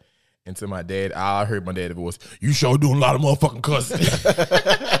ass off. And to my dad, I heard my dad's voice, you sure doing a lot of motherfucking cussing.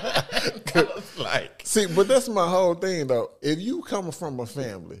 I was like. See, but that's my whole thing, though. If you coming from a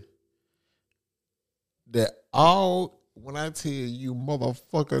family that when I tell you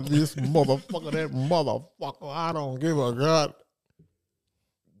motherfucker this, motherfucker that, motherfucker, I don't give a God.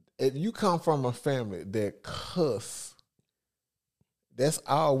 If you come from a family that cuss, that's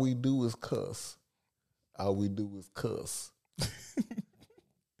all we do is cuss. All we do is cuss.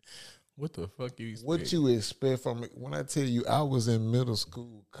 What the fuck you expect? What you expect from me? When I tell you I was in middle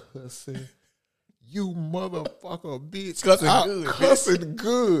school cussing, you motherfucker bitch. Cussing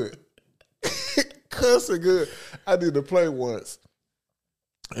good. Cussing good. I did a play once.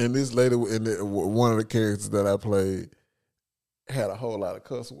 And this lady, one of the characters that I played, had a whole lot of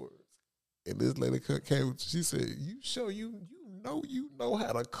cuss words. And this lady came, she said, you know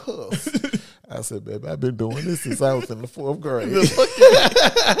how to cuss. I said, baby, I've been doing this since I was in the 4th grade.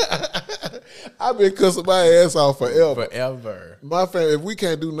 I've been cussing my ass off forever. My family, if we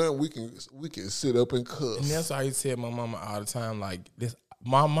can't do nothing, we can sit up and cuss. And that's why I used to tell my mama all the time, like this.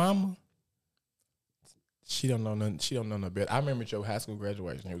 My mama, she don't know nothing. She don't know no better. I remember at your high school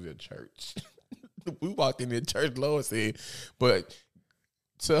graduation, it was at church. We walked in the church, Lord said, but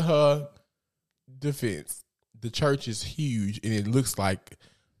to her defense, the church is huge and it looks like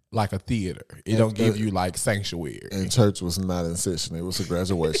a theater. It don't give you like sanctuary. And church was not in session. It was a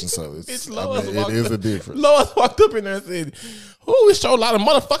graduation, so it is a difference. Lois walked up in there and said, "Who it showed a lot of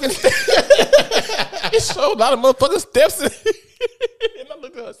motherfucking steps." It showed a lot of motherfucking steps. And I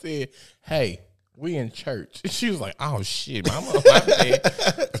looked at her and said, "Hey, we in church." She was like, "Oh shit, my mom."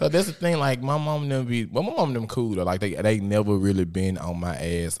 So that's the thing. Like my mom them cool though. Like they never really been on my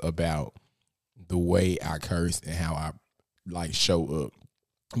ass about the way I curse and how I like show up.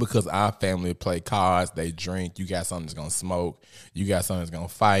 Because our family play cards, they drink. You got something that's gonna smoke. You got something that's gonna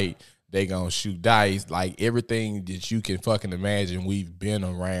fight. They gonna shoot dice. Like everything that you can fucking imagine, we've been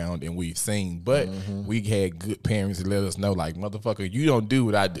around and we've seen. But we had good parents that let us know, like, motherfucker, you don't do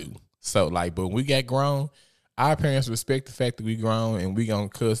what I do. So like, but when we got grown, our parents respect the fact that we grown and we gonna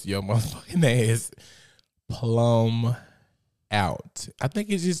cuss your motherfucking ass plumb out. I think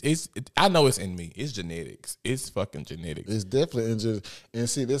I know it's in me. It's genetics. It's fucking genetics. It's definitely in genetics. And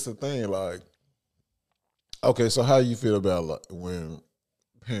see, that's the thing. Like, okay, so how you feel about like when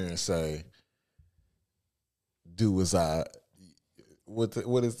parents say, "Do as I," do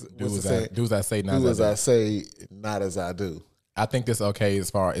as I say, not as I do. I think that's okay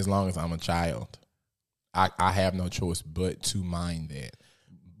as long as I'm a child. I have no choice but to mind that.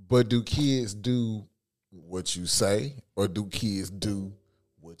 But do kids do what you say, or do kids do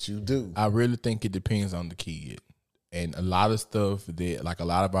what you do? I really think it depends on the kid. And a lot of stuff that, like a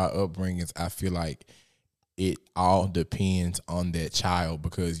lot of our upbringings, I feel like it all depends on that child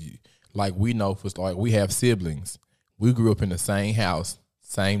because, like we know, for like we have siblings. We grew up in the same house,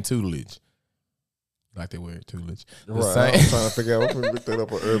 same tutelage. Like they wear tutelage. Right. I'm trying to figure out. I'm going to look that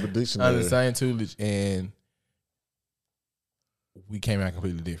up on Urban Dictionary. The same tutelage, and we came out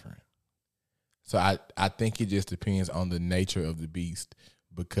completely different. So I think it just depends on the nature of the beast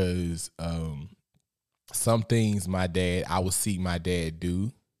because some things I would see my dad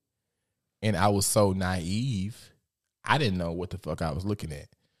do, and I was so naive, I didn't know what the fuck I was looking at.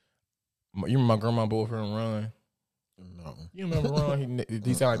 You remember my grandma boyfriend Ron? No. You remember Ron?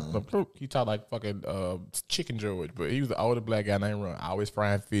 He sounded like he talked like fucking Chicken George, but he was the older black guy named Ron. Always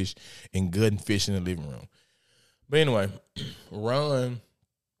frying fish and gutting fish in the living room. But anyway, Ron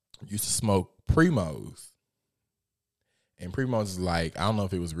used to smoke Primos. And Primos is like, I don't know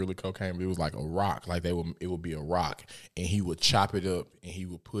if it was really cocaine, but it was like a rock. Like it would be a rock. And he would chop it up and he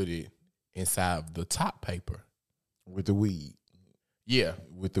would put it inside of the top paper. With the weed. Yeah.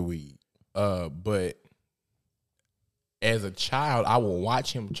 With the weed. But as a child, I would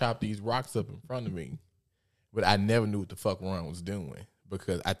watch him chop these rocks up in front of me. But I never knew what the fuck Ron was doing.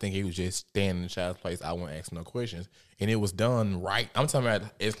 Because I think he was just standing in the child's place. I wouldn't ask no questions. And it was done right. I'm talking about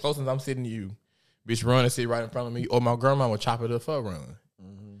as close as I'm sitting to you. Bitch, Ron would sit right in front of me. Or my grandma would chop it up for Ron.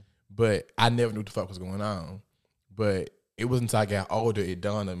 Mm-hmm. But I never knew what the fuck was going on. But it wasn't until I got older, it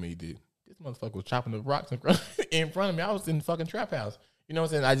dawned on me that this motherfucker was chopping the rocks in front of me. I was in the fucking trap house. You know what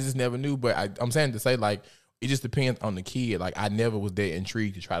I'm saying? I just never knew. But I'm saying to say, like, it just depends on the kid. Like, I never was that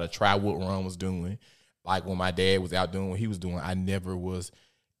intrigued to try what Ron was doing. Like when my dad was out doing what he was doing, I never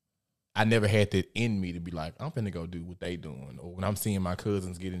had that in me to be like, I'm finna go do what they doing. Or when I'm seeing my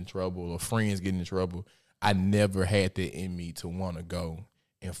cousins get in trouble or friends get in trouble, I never had that in me to want to go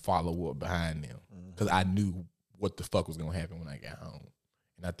and follow up behind them. Because I knew what the fuck was going to happen when I got home.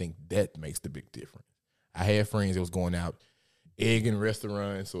 And I think that makes the big difference. I had friends that was going out, egging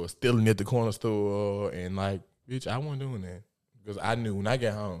restaurants or stealing at the corner store. And like, bitch, I wasn't doing that. Because I knew when I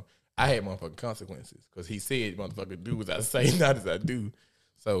got home, I had motherfucking consequences. Because he said, motherfucker, do as I say, not as I do.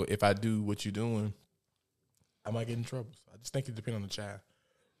 So if I do what you're doing, I might get in trouble. So I just think it depends on the child.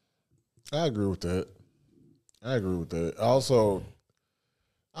 I agree with that. Also,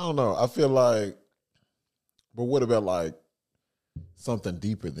 I don't know. I feel like, but what about like something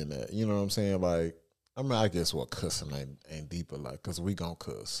deeper than that? You know what I'm saying? Like, I mean, I guess what cussing ain't deeper, like, because we gonna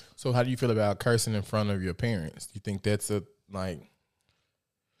cuss. So how do you feel about cursing in front of your parents? You think that's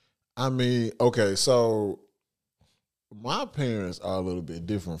I mean, okay, so my parents are a little bit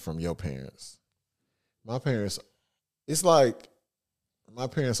different from your parents. My parents, it's like my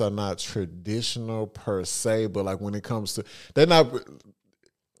parents are not traditional per se, but like when it comes to,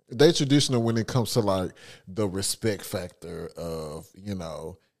 they traditional when it comes to like the respect factor of, you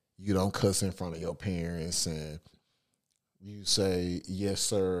know, you don't cuss in front of your parents and you say, yes,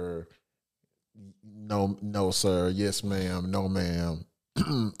 sir, no, sir, yes, ma'am, no, ma'am,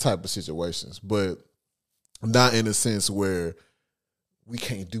 type of situations. But not in a sense where we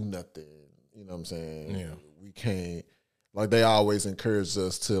can't do nothing. You know what I'm saying? Yeah. We can't, like they always encourage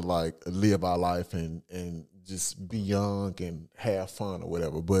us to like live our life and just be young and have fun or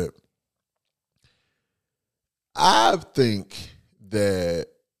whatever. But I think that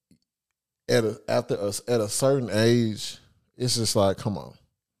at a certain age, it's just like, come on.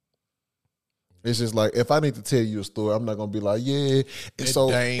 It's just like, if I need to tell you a story, I'm not gonna be like, yeah. And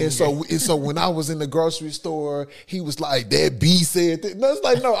so when I was in the grocery store, he was like, that B said that. No, it's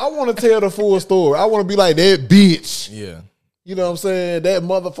like, no, I want to tell the full story. I want to be like, that bitch. Yeah. You know what I'm saying? That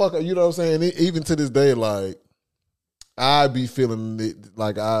motherfucker, you know what I'm saying? Even to this day, like, I be feeling it,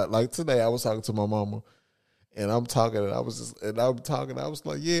 like today I was talking to my mama. And I'm talking, and I was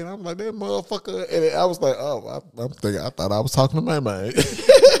like, yeah, and I'm like, that motherfucker. And I was like, oh, I thought I was talking to my man.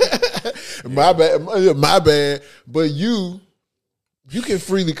 My bad. But you can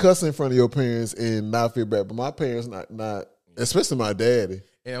freely cuss in front of your parents and not feel bad. But my parents, not, especially my daddy.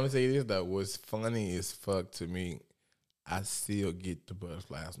 And I'm gonna say this though, what's funny as fuck to me, I still get the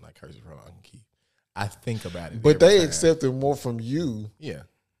butterflies when I curse in front of Uncle Keith. I think about it. But they accept it more from you. Yeah.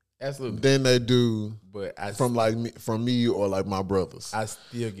 Absolutely. Than they do from me or like my brothers. I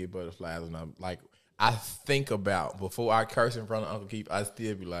still get butterflies when I'm like, I think about before I curse in front of Uncle Keith, I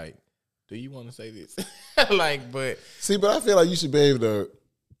still be like, do you want to say this? Like, but see, but I feel like you should be able to,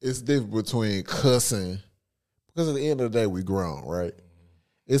 it's different between cussing Because at the end of the day, we grown, right?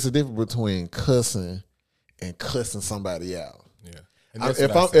 It's a difference between cussing and cussing somebody out. Yeah.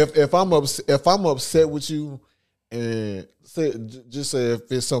 If I'm upset with you, and just say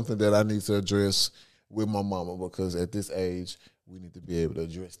if it's something that I need to address with my mama, because at this age we need to be able to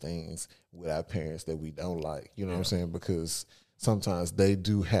address things with our parents that we don't like. You know what I'm saying? Because sometimes they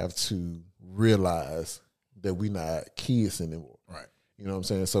do have to realize that we not kids anymore. Right. You know what I'm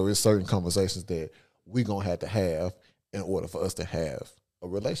saying? So it's certain conversations that we gonna have to have in order for us to have a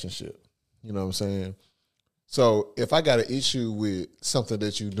relationship. You know what I'm saying? So if I got an issue with something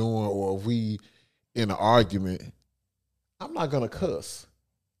that you're doing, or if we in an argument, I'm not gonna cuss.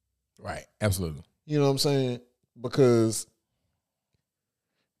 Right. Absolutely. You know what I'm saying? Because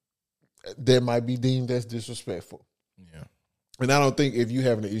that might be deemed as disrespectful. Yeah. And I don't think if you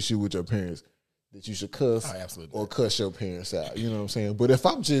having an issue with your parents that you should cuss or cuss your parents out. You know what I'm saying? But if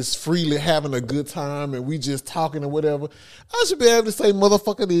I'm just freely having a good time and we just talking or whatever, I should be able to say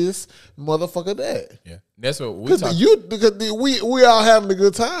motherfucker this, motherfucker that. Yeah. That's what we talk. Because we all having a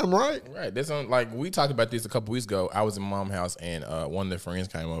good time, right? Right. That's on, like, we talked about this a couple weeks ago. I was in mom's house and one of their friends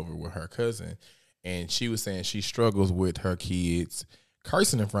came over with her cousin, and she was saying she struggles with her kids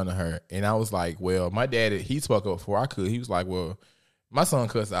cursing in front of her. And I was like, well, my dad, he spoke up before I could. He was like, well, my son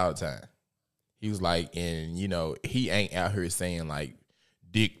cusses all the time. He was like, and, you know, he ain't out here saying, like,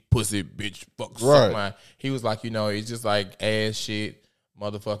 dick, pussy, bitch, fuck, suck my. He was like, you know, it's just like ass shit,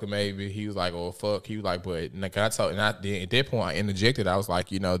 motherfucker, maybe. He was like, oh, fuck. He was like, but like, at that point, I interjected. I was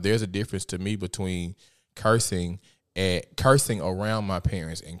like, you know, there's a difference to me between cursing around my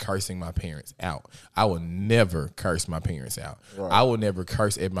parents and cursing my parents out. I will never curse my parents out. Right. I will never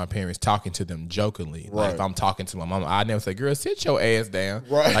curse at my parents talking to them jokingly. Right. Like if I'm talking to my mama, I never say, "Girl, sit your ass down."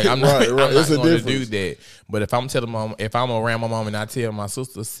 Right. Like I'm not, I'm not going to do that. But if I'm telling mom, if I'm around my mom and I tell my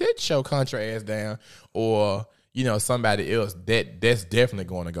sister, "Sit your country ass down," or you know somebody else, that's definitely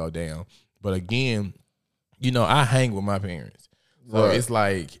going to go down. But again, you know, I hang with my parents, so it's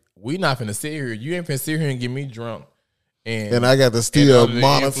like we not finna sit here. You ain't finna sit here and get me drunk. And I got to still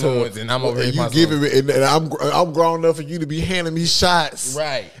monitor, and I'm over here. You giving me, and I'm grown enough for you to be handing me shots,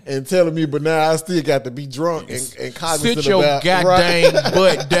 right, and telling me. But now I still got to be drunk and cognizant about. Sit your goddamn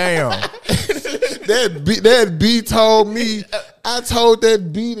butt down. That B told me. I told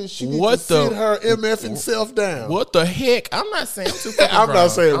that B that she needs to sit her MFing self down. What the heck? I'm not saying too I'm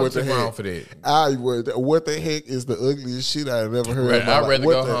not saying what the heck. For that. What the heck is the ugliest shit I've ever heard. I'd rather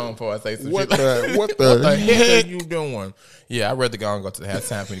go home before I say some shit. What the heck are you doing? Yeah, I'd rather go and go to the house.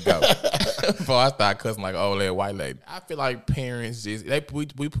 Time for me to go before I start cussing like old lady, white lady. I feel like parents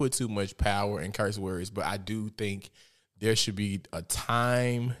we put too much power in curse words, but I do think there should be a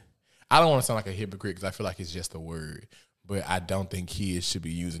time. I don't want to sound like a hypocrite because I feel like it's just a word. But I don't think kids should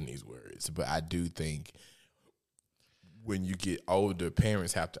be using these words. But I do think when you get older,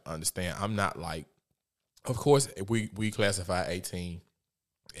 parents have to understand. I'm not like, of course, we classify 18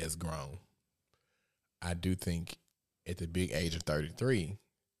 as grown. I do think at the big age of 33,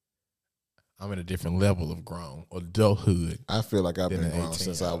 I'm at a different level of grown adulthood. I feel like I've been grown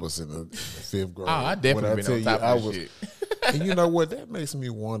since I was in the fifth grade. Oh, I definitely been on top of this shit. And you know what? That makes me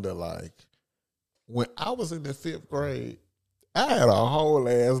wonder, like, when I was in the fifth grade, I had a whole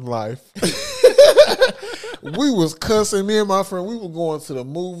ass life. We was cussing, me and my friend, we were going to the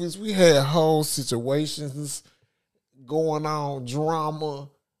movies. We had whole situations going on, drama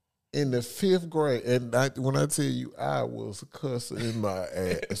in the fifth grade. And when I tell you, I was cussing my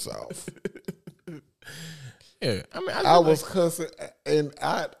ass off. Yeah, I mean, I was cussing, and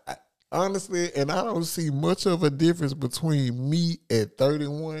I honestly, and I don't see much of a difference between me at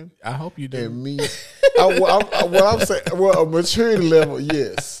 31. I hope you do. And me. What I'm saying, well, a maturity level,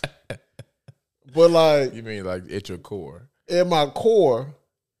 yes. But like, you mean like at your core? At my core.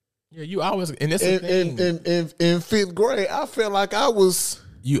 Yeah, you always, and that's the thing. In fifth grade, I felt like I was.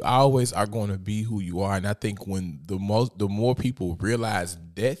 You always are going to be who you are, and I think when the more people realize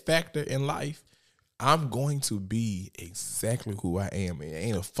that factor in life, I'm going to be exactly who I am. It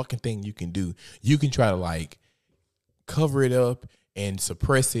ain't a fucking thing you can do. You can try to like cover it up and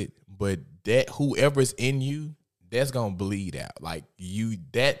suppress it, but that whoever's in you, that's gonna bleed out. Like you,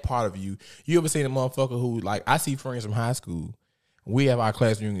 that part of you. You ever seen a motherfucker who, like, I see friends from high school. We have our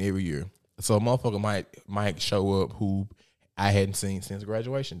class reunion every year, so a motherfucker might show up who I hadn't seen since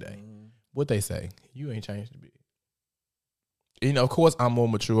graduation day. What they say? You ain't changed a bit. You know, of course, I'm more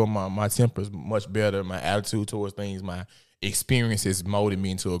mature. My temper's much better. My attitude towards things, my experiences molded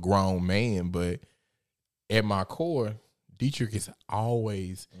me into a grown man. But at my core, Dietrich is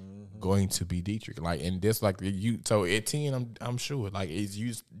always going to be Dietrich. Like, and this, like you. So at 10, I'm sure, like, it's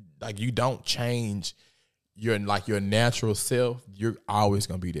used. Like, you don't change your natural self, you're always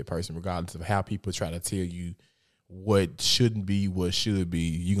gonna be that person, regardless of how people try to tell you what shouldn't be, what should be.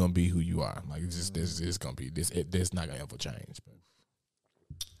 You're gonna be who you are. Like it's just this gonna be this. That's not gonna ever change. But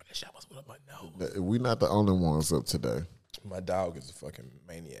that shit was up my nose. We not the only ones up today. My dog is a fucking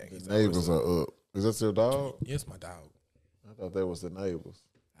maniac. The neighbors are up. Is that your dog? Yes, my dog. I thought that was the neighbors.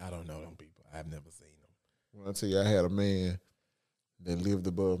 I don't know them people. I've never seen them. When I tell you, I had a man that lived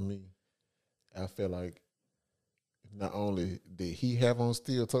above me. I felt like not only did he have on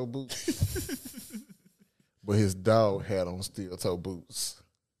steel toe boots, but his dog had on steel toe boots.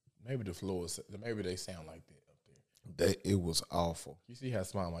 Maybe the floors. Maybe they sound like that up there. It was awful. You see how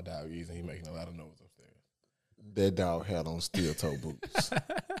small my dog is, and he making a lot of noise upstairs. That dog had on steel toe boots.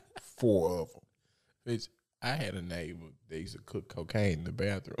 4 of them. Bitch, I had a neighbor that used to cook cocaine in the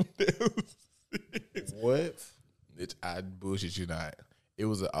bathroom. What? Bitch, I bullshit you not. It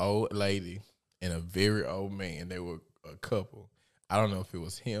was an old lady and a very old man. They were a couple. I don't know if it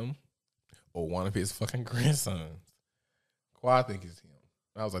was him or one of his fucking grandsons. Well, I think it's him.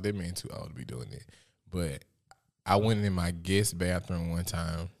 I was like, that man too old to be doing that. But I went in my guest bathroom one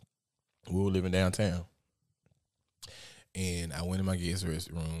time. We were living downtown. And I went in my guest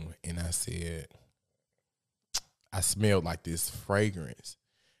room and I said, I smelled like this fragrance.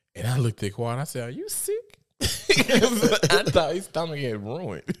 And I looked at Quad and I said, are you sick? I thought his stomach had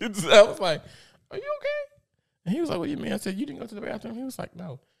ruined. So I was like, are you okay? And he was like, what do you mean? I said, you didn't go to the bathroom? He was like,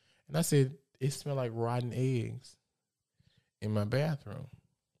 no. And I said, it smelled like rotten eggs in my bathroom.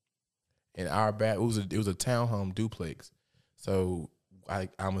 And our it was a townhome duplex. So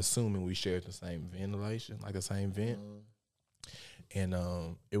I'm assuming we shared the same ventilation, like the same vent. And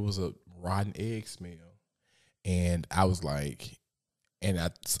it was a rotten egg smell. And I was like, and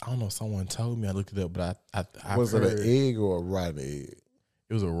I don't know, someone told me, I looked it up, but I was heard, it an egg or a rotten egg?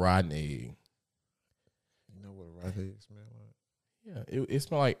 It was a rotten egg. You know what a rotten egg smell like? Yeah, it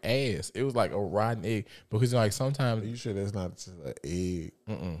smelled like ass. It was like a rotten egg. Because like sometimes. Are you sure that's not just an egg?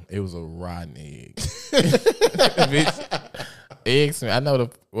 It was a rotten egg. Bitch, egg smell. I know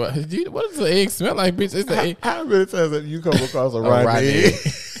what does the egg smell like, bitch? It's the egg. How many times have you come across a rotten egg?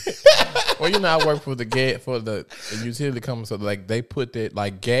 Well, you know, I work for the utility company, so like they put that,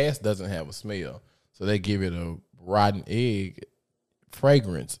 like gas doesn't have a smell, so they give it a rotten egg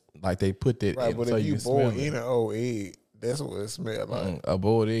fragrance. Like they put that right, in, but so if you boil in an old egg, that's what it smells like. A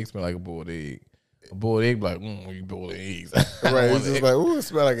boiled egg smell like a boiled egg. A boiled egg like when you boil eggs. Right, it's just like, ooh, it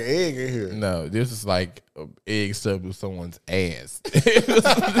smell like an egg in here. No, this is like an egg stuffed with someone's ass.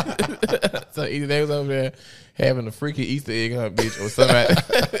 So either they was over there having a freaky Easter egg hunt, bitch, or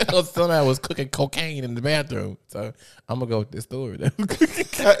somebody was cooking cocaine in the bathroom. So I'm gonna go with this story. It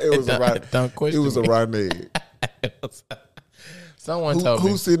was a rotten egg. Someone told me.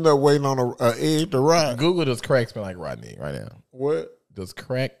 Who's sitting there waiting on an egg to rot? Google, does crack smell like rotten egg right now? What? Does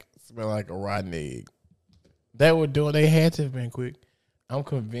crack smell like a rotten egg? They had to have been quick. I'm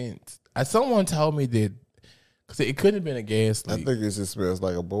convinced. Someone told me that, because it couldn't have been a gas leak. I think it just smells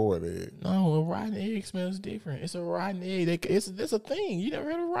like a boiled egg. No, a rotten egg smells different. It's a rotten egg. It's a thing. You never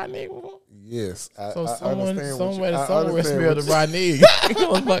heard of a rotten egg before? Yes. Someone smelled the a rotten egg.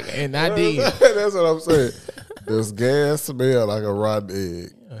 And I did. That's what I'm saying. Does gas smell like a rotten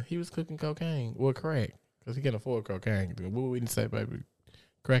egg? Yeah, he was cooking cocaine. Well, crack. Because he can't afford cocaine. What we didn't say, baby?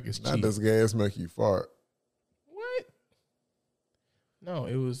 Crack is cheap. Not does gas make you fart? What? No,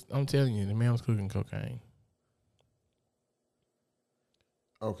 it was, I'm telling you, the man was cooking cocaine.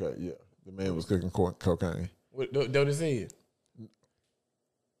 Okay, yeah. The man was cooking cocaine. What, don't it say it?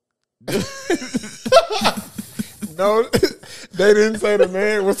 No, they didn't say the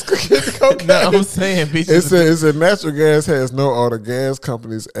man was cooking cocaine. No, I'm saying, bitch. It said natural gas has no other gas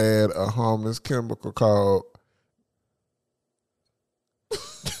companies add a harmless chemical called.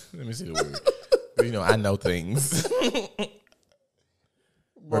 Let me see the word. You know, I know things.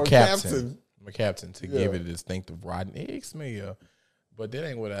 Mercaptan to give it a distinctive rotten egg smell. But that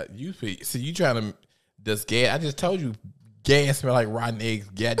ain't what you see. You trying to does gas? I just told you gas smell like rotten eggs.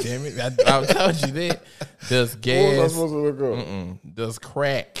 God damn it! I told you that. Does gas? What was I supposed to look up? Does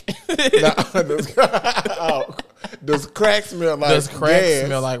crack? Does crack smell like? Does crack gas?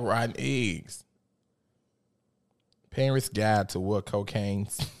 smell like rotten eggs? Parents' Guide to What Cocaine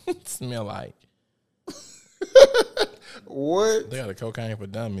Smell Like. What? They got a cocaine for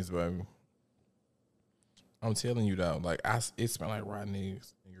dummies, baby. I'm telling you though, like it smell like rotten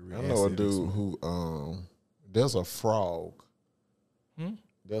eggs. I know a dude who there's a frog.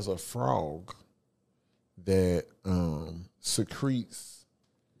 There's a frog that secretes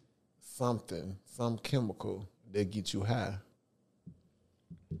some chemical that gets you high.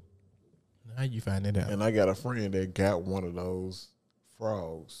 How you find that out? And I got a friend that got one of those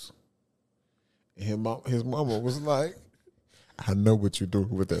frogs. And his mama was like, I know what you're doing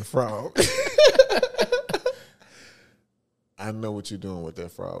with that frog. I know what you're doing with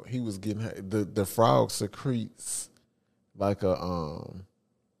that frog. He was getting the frog secretes like a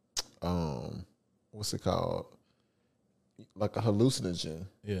what's it called? Like a hallucinogen.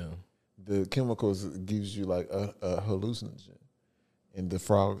 Yeah. The chemicals gives you like a hallucinogen. And the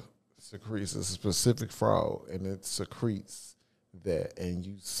frog secretes a specific frog, and it secretes that, and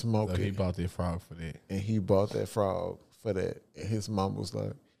you smoke it. He bought that frog for that. And he bought that frog for that. And his mom was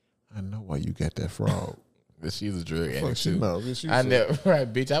like, I know why you got that frog. She's a drug addict She too. I never,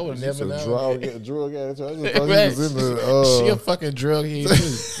 right, bitch. I would never know. Drug addict. I just thought he was in the. She a fucking drug head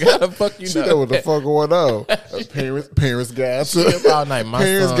too. How the fuck you She know? know what the fuck going on. Parents guide to all night. My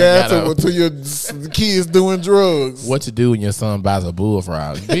parents son guide to your kids doing drugs. What to do when your son buys a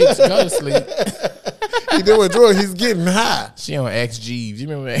bullfrog? Bitch, go to sleep. He doing drugs. He's getting high. She on X Jeeves. You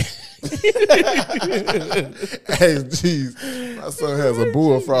remember that? Hey, jeez, my son has a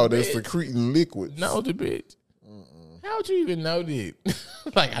bullfrog that's secreting liquids. No, the bitch. How would you even know that?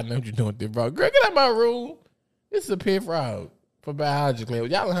 Like, I know what you're doing with this, bro. Girl, get out my room. This is a pit frog for biology class.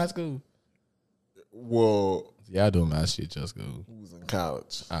 Y'all in high school? Well, y'all doing a lot of shit at your school. He was in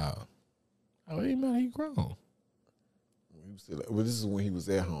college. Oh, it ain't matter. He grown. Well, this is when he was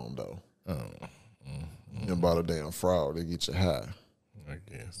at home though. And bought a damn frog to get you high. I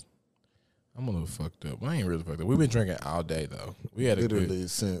guess. I'm a little fucked up. I ain't really fucked up. We've been drinking all day though. We had literally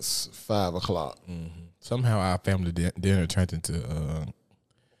since 5 o'clock. Mm-hmm. Somehow our family dinner turned into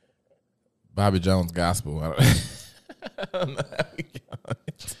Bobby Jones gospel. I don't know how we got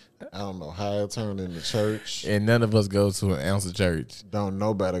it. I don't know how it turned into church. And none of us go to an ounce of church. Don't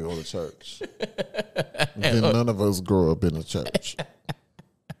nobody go to church. Then none of us grow up in a church.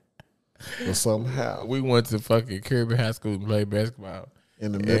 But somehow we went to fucking Kirby High School and played basketball.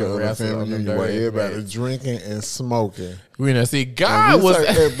 In the middle of the family union where everybody drinking and smoking. We know, see, God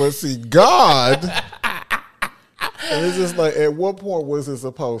was... but see, God... And it's just like, at what point was it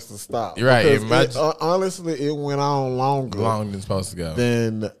supposed to stop? Right. Honestly, it went on longer than it's supposed to go.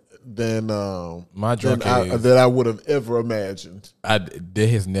 Than my drunk that I would have ever imagined. That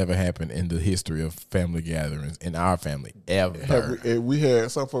has never happened in the history of family gatherings in our family ever. We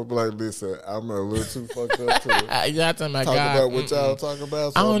had some folks like, listen, I'm a little too fucked up to y'all talking about talk God. about what y'all talking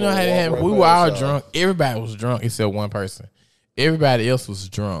about. So I don't know how that happened. We were all drunk. Everybody was drunk except one person. Everybody else was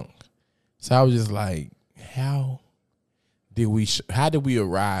drunk. So I was just like, how did we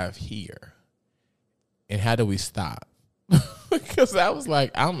arrive here? And how do we stop? Because I was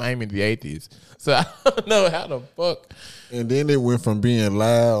like, I'm aiming the atheist. So I don't know how the fuck. And then it went from being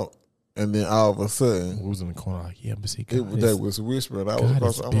loud, and then all of a sudden, we was in the corner like, yeah, but see, that was whispering. I'm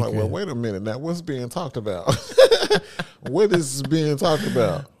like, well, wait a minute. Now, what's being talked about? What is being talked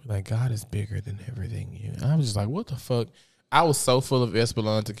about? Like, God is bigger than everything. I was just like, what the fuck? I was so full of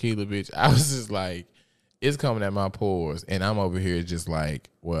Espolon tequila, bitch. I was just like, it's coming at my pores, and I'm over here just like,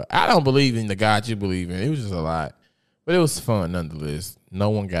 well, I don't believe in the God you believe in. It was just a lot. But it was fun nonetheless. No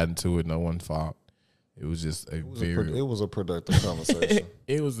one got into it. No one fought. It was just it was a productive conversation.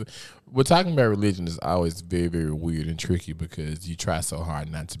 We're talking about religion is always very, very weird and tricky because you try so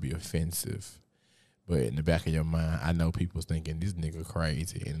hard not to be offensive. But in the back of your mind, I know people's thinking, this nigga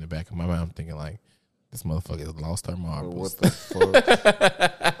crazy. And in the back of my mind, I'm thinking like, this motherfucker has lost her marbles. What the fuck?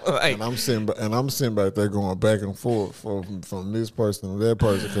 Like, and I'm sitting back there going back and forth from this person to that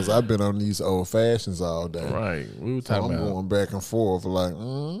person because I've been on these old fashions all day. Right. We were talking about. I'm going back and forth like,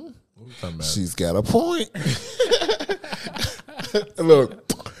 she's got a point.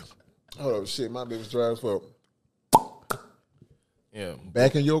 Look, oh shit, my lips dry as fuck. Yeah,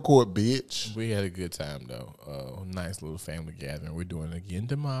 back in your court, bitch. We had a good time though. Nice little family gathering. We're doing it again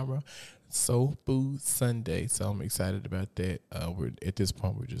tomorrow. Soul Food Sunday, so I'm excited about that. We're at this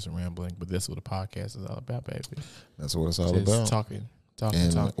point we're just rambling, but that's what the podcast is all about, baby. That's what it's all about. Talking.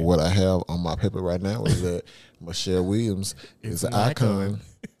 What I have on my paper right now is that Michelle Williams is an icon.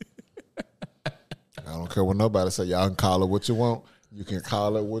 I don't care what nobody say. Y'all can call it what you want. You can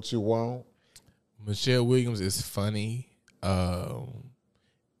call it what you want. Michelle Williams is funny.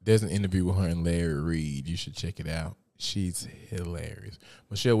 There's an interview with her and Larry Reed. You should check it out. She's hilarious.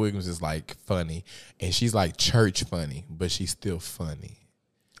 Michelle Williams is like funny, and she's like church funny, but she's still funny.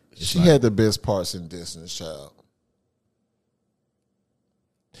 She had the best parts in Destiny's Child.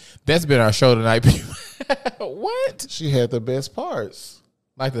 That's been our show tonight, people. What? She had the best parts.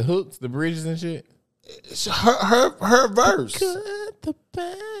 Like the hooks, the bridges and shit? her verse. Cut the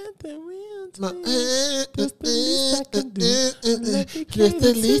path that we'll take. That's the least I can do. Just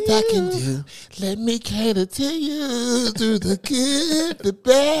the least I can do. Let me cater to you through the good, the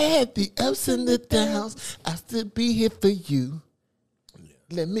bad, the ups and the downs. I'll still be here for you.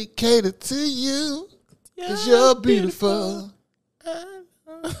 Let me cater to you, cause you're beautiful.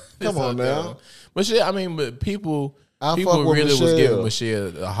 Come on now. But shit, I mean, but people really Michelle. was giving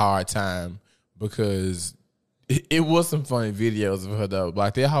Michelle a hard time because it was some funny videos of her though.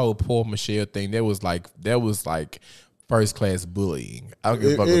 Like that whole poor Michelle thing, that was like first class bullying. I don't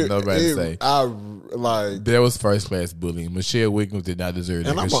give a fuck what nobody say. That was first class bullying. Michelle Wiggins did not deserve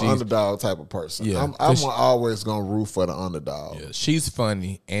that. And I'm an underdog type of person. Yeah, I'm always gonna root for the underdog. Yeah, she's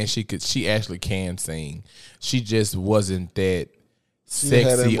funny and she actually can sing. She just wasn't that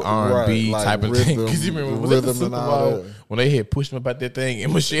sexy R&B type of thing. Because you remember was it the Super Bowl when they had pushed me about that thing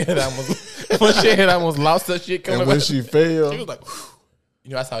and Michelle had almost lost her shit coming. And when she fell, she was like,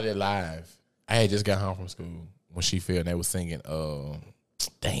 you know, I saw that live. I had just got home from school when she fell and they were singing.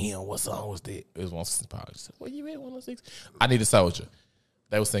 Damn, what song was that? It was 106 Power. She said, "What you at 106? I Need a Soldier."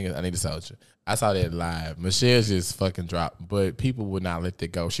 They were singing "I Need a Soldier." I saw that live. Michelle just fucking dropped, but people would not let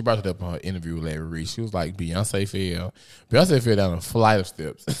that go. She brought it up on her interview with Larry Reed. She was like, Beyonce fell down a flight of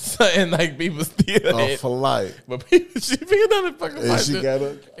steps. And like people still a flight. But she fell down a fucking flight of steps got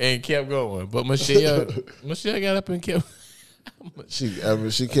up and kept going. But Michelle got up and kept she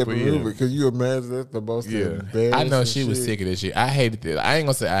kept it moving because you imagine that's the most embarrassing. I know she was sick of that shit. I hated it. I ain't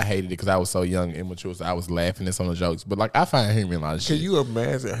gonna say I hated it because I was so young and immature, so I was laughing at some of the jokes. But like I find him in a lot of shit. Can you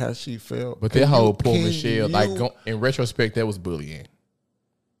imagine how she felt? But that whole poor Michelle, in retrospect, that was bullying.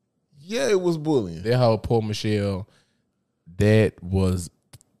 Yeah, it was bullying. That whole poor Michelle, that was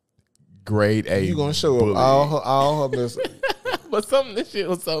grade A. You gonna show bullying. up all her best. But some of this shit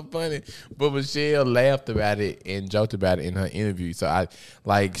was so funny. But Michelle laughed about it and joked about it in her interview. So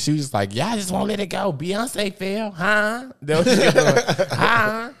she was just like, y'all just won't let it go. Beyonce fell, huh? That was she going,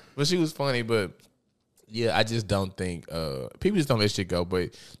 huh? But she was funny. But yeah, I just don't think people just don't let shit go.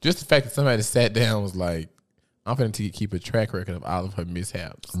 But just the fact that somebody sat down and was like, I'm going to keep a track record of all of her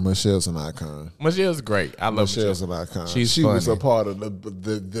mishaps. Michelle's an icon. Michelle's great. I love Michelle's Michelle. an icon. She was a part of the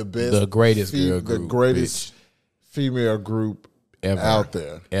best, the greatest girl group, the greatest female group out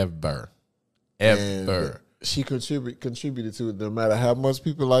there ever. And she contributed to it. No matter how much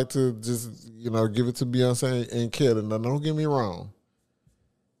people like to just give it to Beyonce and Kelly. Now don't get me wrong,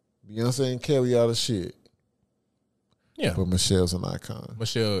 Beyonce and Kelly are the shit. Yeah, but Michelle's an icon.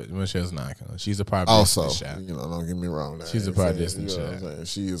 Michelle's an icon. She's a part of also, Destiny's Child. Don't get me wrong. She's a part of Destiny's Child.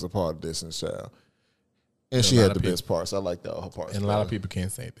 She is a part of Destiny's Child, and she had the best parts. I like all her parts. And a lot of people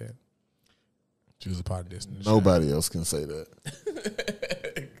can't say that. She was a part of Destiny's Child. Nobody else can say that.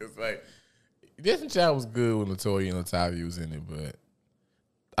 Because Destiny's Child was good when LaToya and Latavia was in it, but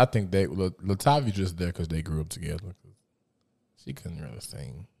I think Latavia just there because they grew up together. She couldn't really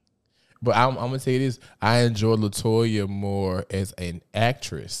sing. But I'm gonna tell you this: I enjoy LaToya more as an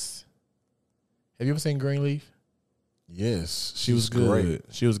actress. Have you ever seen Greenleaf? Yes, she was good. Great.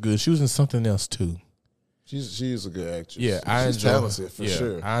 She was good. She was in something else too. She's a good actress. Yeah, she's talented for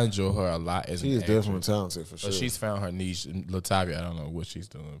sure. I enjoy her a lot as an actress. She is definitely talented for sure. But she's found her niche. Latavia, I don't know what she's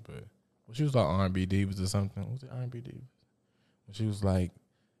doing, but she was like R&B Divas or something. What was it R&B Divas? She was like,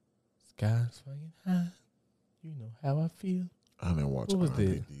 "Sky's fucking high, you know how I feel." I didn't watch R&B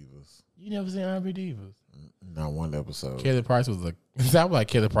Divas. You never seen R&B Divas? Not one episode. Kelly Price was sound like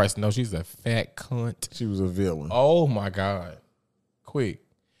Kelly Price. No, she's a fat cunt. She was a villain. Oh my God! Quick,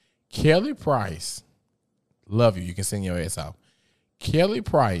 Kelly Price, love you. You can sing your ass off. Kelly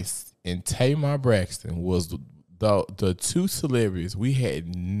Price and Tamar Braxton was the two celebrities we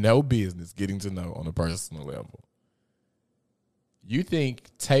had no business getting to know on a personal level. You think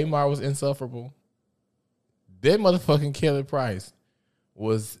Tamar was insufferable? That motherfucking Kelly Price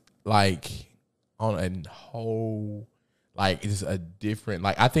was like on a whole, like it's a different,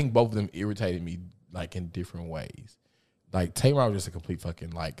 like I think both of them irritated me like in different ways. Like Tamar was just a complete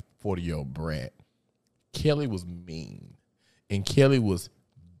fucking like 40-year-old brat. Kelly was mean. And Kelly was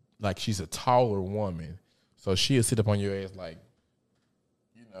like, she's a taller woman. So she'll sit up on your ass like,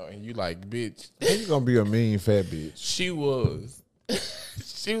 and you like, bitch. How you gonna be a mean fat bitch? She was.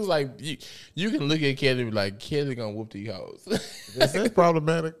 She was like, you can look at Kelly and be like, Kelly gonna whoop these hoes. Is that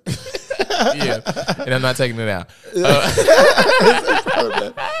problematic? Yeah. And I'm not taking it out.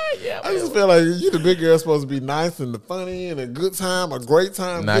 I just feel like you the big girl supposed to be nice and funny and a good time, a great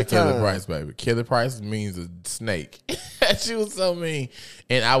time. Not Kelly Price, baby. Kelly Price means a snake. She was so mean.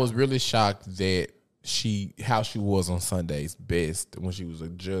 And I was really shocked that how she was on Sunday's Best when she was a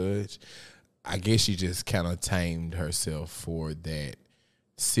judge. I guess she just kind of tamed herself for that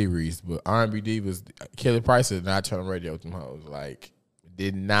series. But R&B Divas, Kelly Price did not turn the radio with them hoes. Like,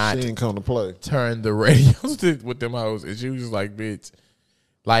 did not. She didn't come to play. Turn the radios with them hoes, and she was just like, bitch.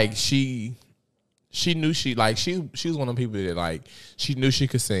 Like she knew she was one of the people that like she knew she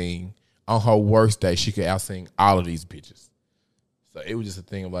could sing. On her worst day, she could out-sing all of these bitches. So it was just a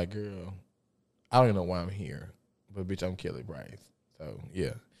thing of like, girl, I don't even know why I'm here, but bitch, I'm Kelly Price. So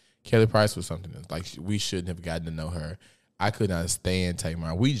yeah, Kelly Price was something else. Like we shouldn't have gotten to know her. I could not stand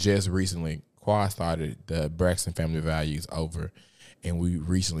Tamar. We just recently started the Braxton Family Values over, and we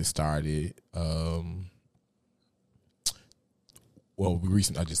recently started. I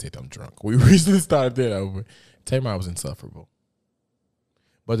just said I'm drunk. We recently started that over. Tamar was insufferable.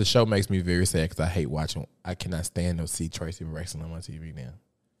 But the show makes me very sad because I hate watching. I cannot stand to see Tracy Braxton on my TV now.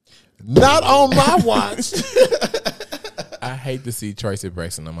 Not on my watch. I hate to see Tracy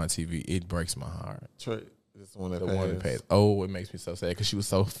Braxton on my TV. It breaks my heart. This one that the passed. one that passed. Oh, it makes me so sad because she was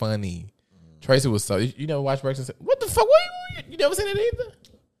so funny. Tracy was so. You never watched Braxton? What the fuck? You never seen it either?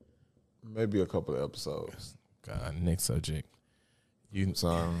 Maybe a couple of episodes. God, next subject.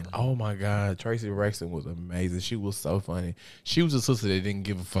 Sorry. Oh my God, Tracy Braxton was amazing. She was so funny. She was a sister that didn't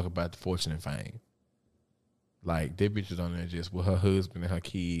give a fuck about the fortune and fame. Like that bitch was on there just with her husband and her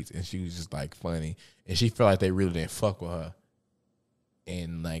kids, and she was just like funny. And she felt like they really didn't fuck with her.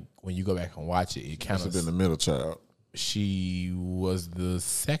 And like when you go back and watch it, it kind of been the middle child. She was the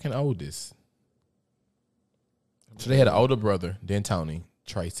second oldest. So they had an older brother, then Tony,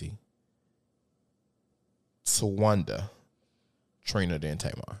 Tracy, Tawanda, Trina, then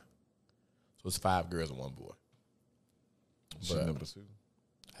Tamar. So it's 5 girls and 1 boy. She number 2?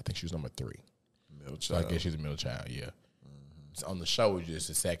 I think she was number 3. Middle So child. I guess she's a middle child, yeah. So on the show, it was just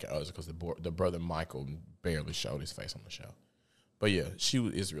the second oldest because the brother Michael barely showed his face on the show. But yeah, it's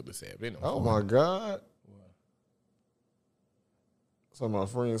really sad. But anyway, Oh my God. So my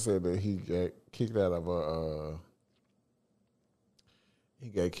friend said that he got kicked out of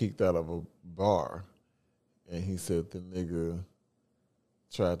a bar, and he said the nigga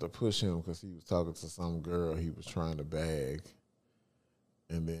tried to push him because he was talking to some girl he was trying to bag.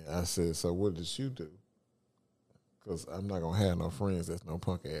 And then I said, so what did you do? Because I'm not going to have no friends that's no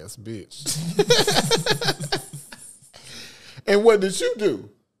punk ass bitch. And what did you do?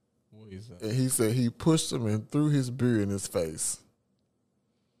 What is that? And he said he pushed him and threw his beer in his face.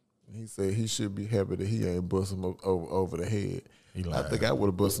 And he said he should be happy that he ain't bust him over the head. I think I would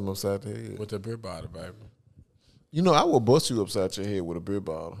have bust him upside the head. With the beer bottle, baby. You know, I would bust you upside your head with a beer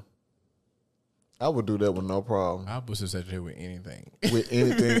bottle. I would do that with no problem. I'll bust upside your head with anything. With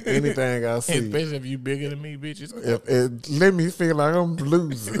anything I see. Especially if you bigger than me, bitches. Let me feel like I'm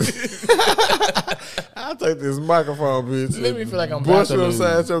losing. I'll take this microphone, bitch. Let me feel like I'm bust about to you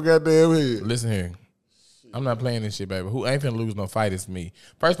upside lose. your goddamn head. Listen here. I'm not playing this shit, baby. Who ain't finna lose no fight is me.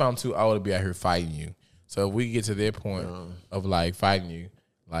 First of all, I'm too old to be out here fighting you. So if we get to that point of like fighting you,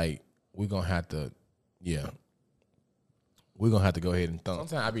 like we're gonna have to, we're gonna have to go ahead and thump.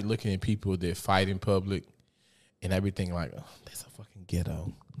 Sometimes I be looking at people that fight in public, and I be thinking like, oh, that's a fucking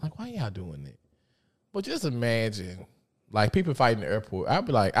ghetto. Like, why y'all doing that? But just imagine, like people fighting in the airport. I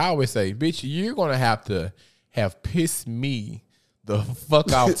be like, I always say, bitch, you're gonna have to have pissed me the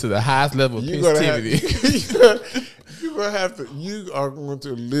fuck off to the highest level of pissivity. You are going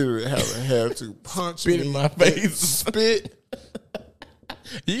to literally have to punch Spit me in my face. Spit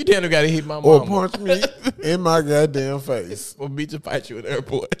You damn got to hit my mama. or punch me in my goddamn face. Or beat to fight you in the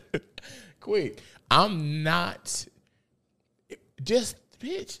airport. Quick. I'm not just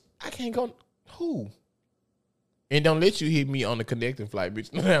bitch. I can't go. Who? And don't let you hit me on the connecting flight,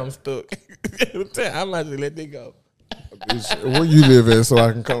 bitch. Now I'm stuck. I'm not to let that go. Bitch, where you live at so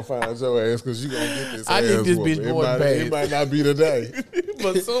I can come find your ass because you gonna get this I ass need this whooping. bitch more bad. It might not be today.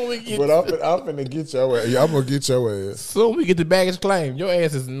 But soon we get But I'm finna get your ass. Yeah, I'm gonna get your ass. soon we get the baggage claim. Your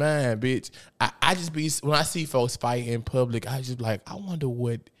ass is mine, bitch. I just be when I see folks fight in public, I just like, I wonder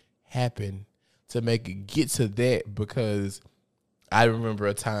what happened to make it get to that, because I remember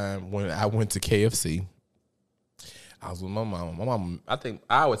a time when I went to KFC. I was with my mom. My mom, I think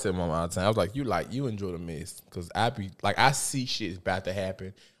I would tell my mom all the time. I was like, you enjoy the mess. Because I be like, I see shit is about to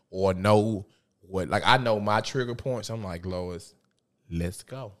happen or know what, like I know my trigger points. I'm like, Lois, let's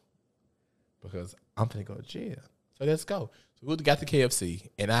go. Because I'm finna go to jail. So let's go. So we got to KFC.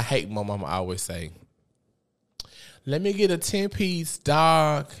 And I hate my mama always say, let me get a 10-piece,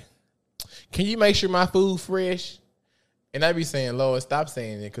 dog. Can you make sure my food fresh? And I be saying, Lord, stop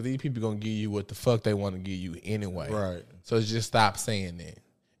saying that, because these people going to give you what the fuck they want to give you anyway. Right. So just stop saying that.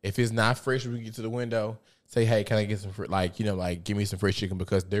 If it's not fresh when we get to the window, say, hey, can I get some, like, give me some fresh chicken,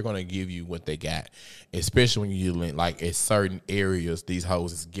 because they're going to give you what they got. Especially when you live, like, in certain areas, these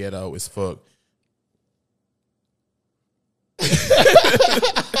hoes is ghetto as fuck.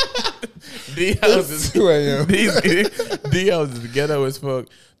 These houses is ghetto as fuck.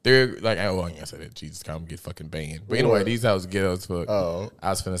 They're like, oh, I can't say that. Jesus, come get fucking banned. But anyway, these houses ghetto as fuck. Oh. I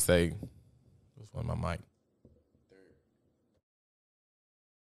was finna say, what's one of my mic?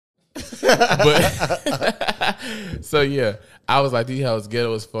 But so yeah, I was like, these houses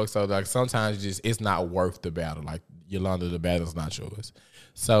ghetto as fuck. So like, sometimes it's not worth the battle. Like, Yolanda, the battle's not yours.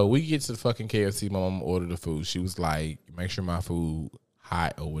 So we get to the fucking KFC. My mom ordered the food. She was like, make sure my food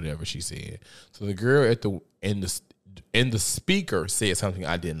hot or whatever she said. So the girl in the speaker said something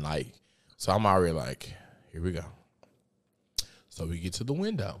I didn't like. So I'm already like, here we go. So we get to the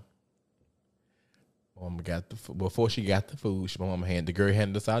window. Mama got before she got the food, the girl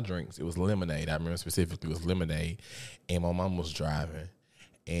handed us our drinks. It was lemonade. I remember specifically it was lemonade. And my mom was driving.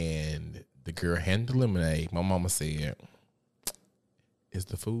 And the girl handed the lemonade. My mama said, is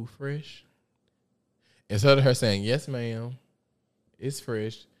the food fresh? Instead of her saying, yes, ma'am, it's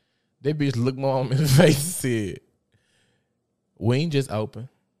fresh, that bitch looked my mom in the face and said, we ain't just open.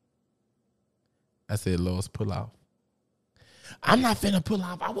 I said, Lois, pull off. I'm not finna pull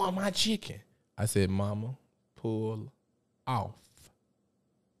off. I want my chicken. I said, mama, pull off.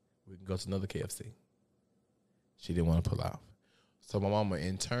 We can go to another KFC. She didn't want to pull off. So my mama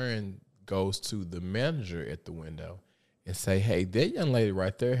in turn goes to the manager at the window and say, hey, that young lady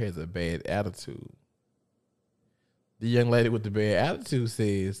right there has a bad attitude. The young lady with the bad attitude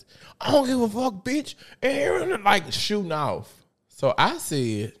says, I don't give a fuck, bitch. And like shooting off. So I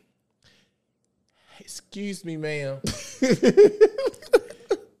said, excuse me, ma'am.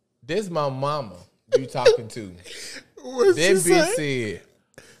 This my mama you talking to. What's that bitch said,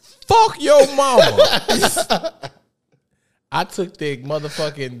 fuck your mama. I took that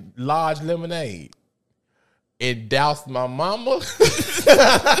motherfucking large lemonade and doused my mama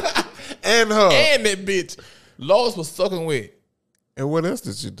and her and that bitch. Lois was sucking wet. And what else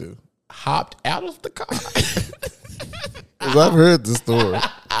did you do? Hopped out of the car. I've heard the story.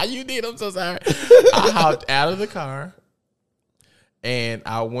 You did. I'm so sorry. I hopped out of the car and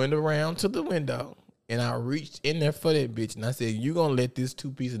I went around to the window and I reached in there for that bitch and I said, you gonna let this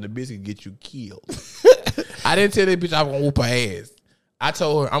 2 pieces of the biscuit get you killed. I didn't tell that bitch I was gonna whoop her ass. I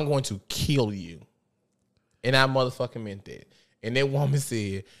told her I'm going to kill you. And I motherfucking meant that. And that woman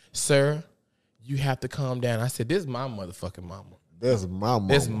said, sir, you have to calm down. I said, this is my motherfucking mama. That's my mama.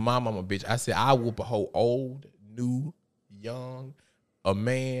 That's my mama, bitch. I said, I whoop a whole old, new, young, a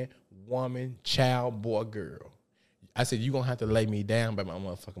man, woman, child, boy, girl. I said, you gonna have to lay me down by my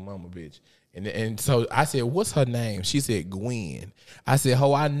motherfucking mama, bitch. And so I said, what's her name? She said, Gwen. I said,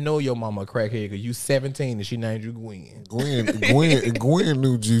 ho, I know your mama crackhead because you 17 and she named you Gwen. Gwen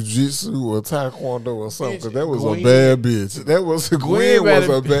knew jiu-jitsu or taekwondo or something because that was a bad bitch. That was Gwen was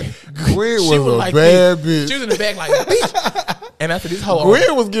a bad bitch. She was in the back like, bitch. And I said, this whole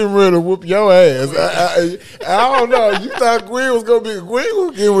Gwen was getting ready to whoop your ass. I don't know. You thought Gwen was gonna be Gwen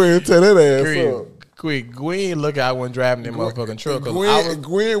was getting ready to tear that ass up. Quick, Gwen, look, I wasn't driving that motherfucking truck.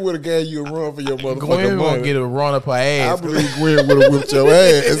 Gwen would have gave you a run for your motherfucking Gwen money. Gonna get a run up her ass. I believe Gwen would have whipped your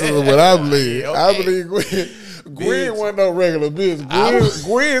ass. This is what I believe. Okay. I believe Gwen wasn't no regular bitch.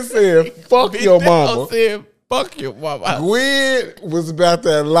 Gwen said, fuck your mama. Said, fuck your mama. Gwen was about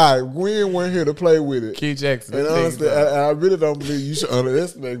that life. Gwen wasn't here to play with it. Keith Jackson. And honestly, I really don't believe you should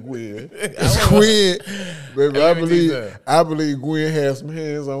underestimate Gwen. Gwen, baby, I believe Gwen had some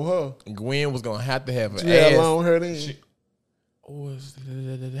hands on her. Gwen was gonna have to have an ass. Had long hair then.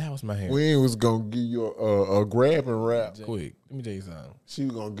 That was my hair. Gwen was gonna give you a grab and rap. Quick, let me tell you something. She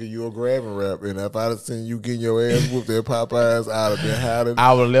was gonna give you a grab and rap, and if I'd have seen you getting your ass whooped at Popeyes, I'd have been highly.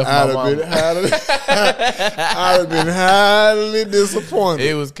 I would have left my mama. I'd have been highly disappointed.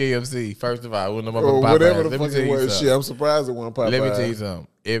 It was KFC. First of all, I wouldn't have Popeyes. Whatever the fuck it was. Shit, I'm surprised it wasn't Popeyes. Let me tell you something.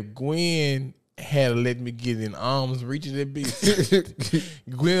 If Gwen had let me get in arms reaching that bitch,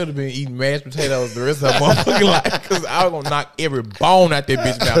 Gwen would have been eating mashed potatoes the rest of her motherfucking life because I was gonna knock every bone out that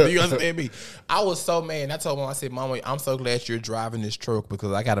bitch mouth. Do you understand me? I was so mad. And I told mom, I said, Mama, I'm so glad you're driving this truck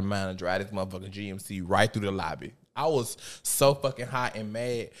because I got a mind to drive this motherfucking GMC right through the lobby. I was so fucking hot and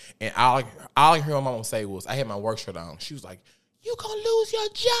mad, and all I heard my mama say was, I had my work shirt on. She was like, you gonna lose your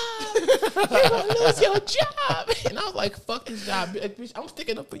job. You gonna lose your job. And I was like, fuck this job. Bitch, I'm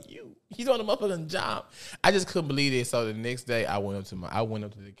sticking up for you. He's on a motherfucking job. I just couldn't believe it. So the next day I went up to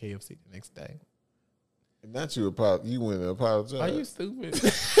the KFC the next day. Not you went and apologized. Are you stupid?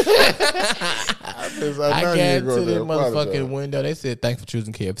 I got to the motherfucking window. They said, "Thanks for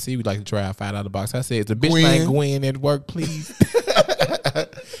choosing KFC. We'd like to try our $5 box." I said, "It's a bitch named Gwen at work, please."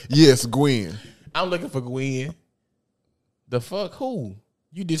 Yes, Gwen. I'm looking for Gwen. The fuck? Who?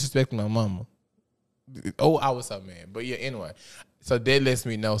 You disrespecting my mama. Oh, I was so mad. But yeah, anyway. So that lets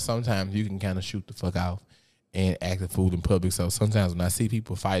me know sometimes you can kind of shoot the fuck off and act a fool in public. So sometimes when I see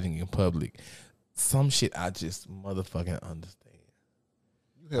people fighting in public, some shit I just motherfucking understand.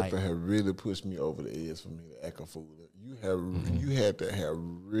 You have to have really pushed me over the edge for me to act a fool. You had to have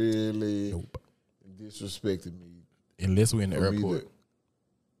really disrespected me. Unless we're in the airport.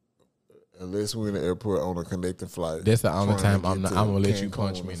 Unless we're in the airport on a connecting flight. That's the only time I'm gonna let you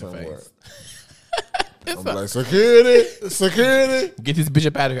punch me in the face. I'm like, security. Get this bitch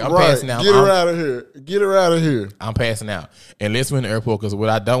up out of here. I'm passing out. Get her out of here. Get her out of here. I'm passing out. Unless we're in the airport, because what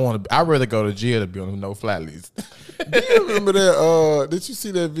I don't want to, I'd rather go to jail to be on a no-fly list. Do you remember that? Did you see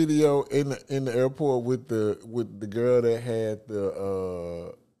that video in the airport with the girl that had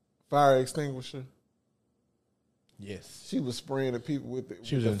the fire extinguisher? Yes. She was spraying at people with it.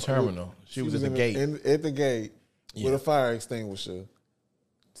 She was in the terminal. She was at the gate. At the gate with a fire extinguisher.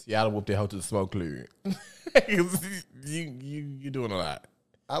 See, I'd have whooped that hoe to the smoke cleared. you doing a lot.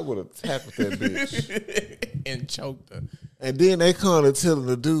 I would have tackled that bitch. And choked her. And then they kind of telling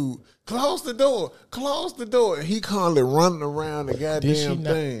the dude, close the door. And he kind of running around the goddamn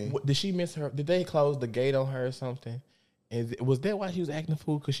thing. Did she miss her? Did they close the gate on her or something? And was that why she was acting a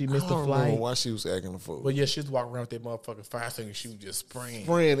fool? Because she missed the flight? I don't know why she was acting a fool. But yeah, she was walking around with that motherfucking fire extinguisher. She was just spraying.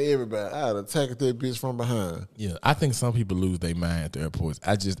 Spraying everybody. I'd attack that bitch from behind. Yeah, I think some people lose their mind at the airports.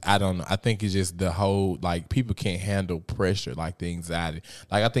 I don't know. I think it's just the whole, like, people can't handle pressure, like the anxiety.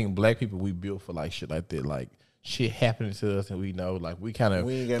 Like, I think black people, we built for, like, shit like that. Like, shit happening to us and we know, like, we kind of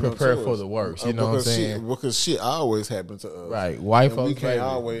prepare for the worst. You know what I'm saying? Because shit always happens to us. Right. White folks, we can't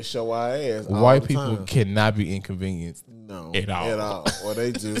always show our ass. White people cannot be inconvenienced. No. At all. Or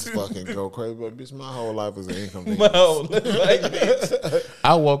they just fucking go crazy. But bitch, my whole life is an inconvenience. My whole life, bitch.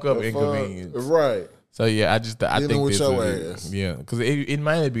 I woke up inconvenienced. Right. So yeah, I think with your ass. Yeah, because it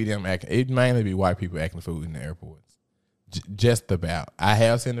might not be them acting. It might not be white people acting food in the airports. Just about. I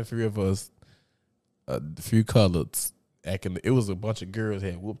have seen a few of us, a few coloreds acting. It was a bunch of girls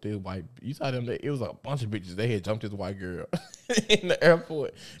had whooped this white. You saw them. It was a bunch of bitches. They had jumped this white girl in the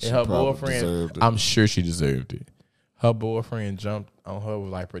airport, and her boyfriend. I'm sure she deserved it. Her boyfriend jumped on her, was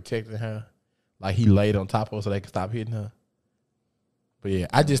like protecting her, like he laid on top of her so they could stop hitting her. But yeah,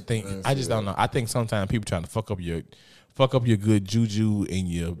 I just don't know. I think sometimes people trying to fuck up your good juju and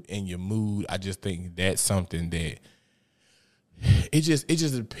your mood. I just think that's something that it just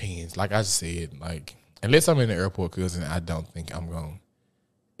depends. Like I said, like unless I'm in the airport, cousin, I don't think I'm going.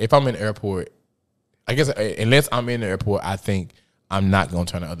 If I'm in the airport, I guess unless I'm in the airport, I think I'm not gonna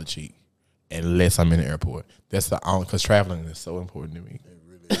turn the other cheek. Unless I'm in the airport, that's the only, because traveling is so important to me. It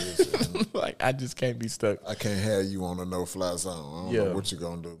really is. Like I just can't be stuck. I can't have you on a no-fly zone. I don't know what you're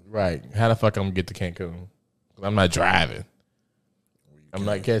gonna do. Right? How the fuck I'm gonna get to Cancun? I'm not driving. I'm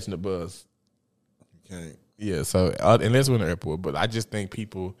not catching the bus. You can't. Yeah. So unless we're in the airport, but I just think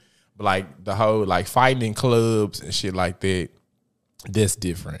people like the whole like fighting in clubs and shit like that. That's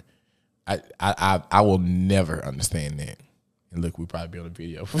different. I will never understand that. And look, we probably be on a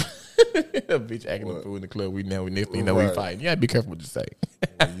video. A bitch acting a fool in the club. We know we fighting. You gotta be careful what you say.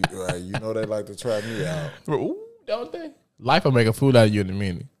 You know they like to try me out. Ooh, don't they? Life will make a fool out of you in a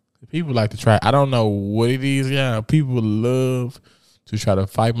minute. People like to try. I don't know what it is. Yeah, people love to try to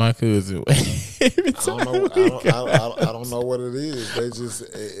fight my cousin. I don't know what it is. They just.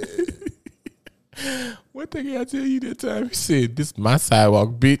 What thing I tell you that time? He said, "This my sidewalk,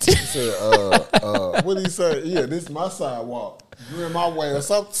 bitch." He said, "What did he say? Yeah, this my sidewalk. You're in my way," or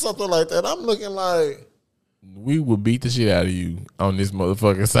something like that. I'm looking like we will beat the shit out of you on this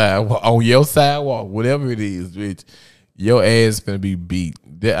motherfucking sidewalk, on your sidewalk, whatever it is, bitch. Your ass gonna be beat.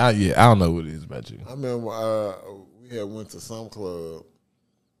 I don't know what it is about you. I remember we had went to some club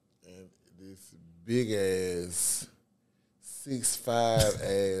and this big ass 6'5"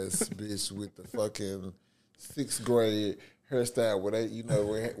 ass bitch with the fucking 6th grade hairstyle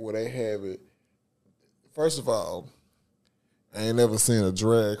where they have it. First of all, I ain't never seen a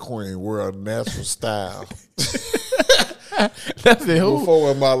drag queen wear a natural style. That's it. Who?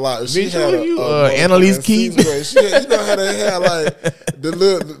 Before in my life, she had Annalise Keath. You know how they had like the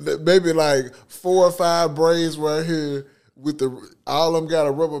little, maybe like 4 or 5 braids right here with all of them got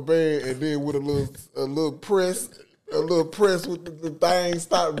a rubber band, and then with a little press with the thing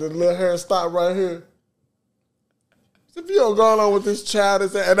stop, the little hair stop right here. So if you don't go on with this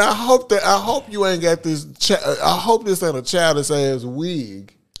childish, and I hope you ain't got this. I hope this ain't a childish ass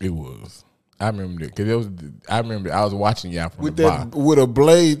wig. It was. I remember it because I remember I was watching y'all from with the bar. with a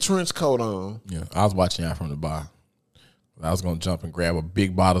blade trench coat on. Yeah, I was watching y'all from the bar. I was gonna jump and grab a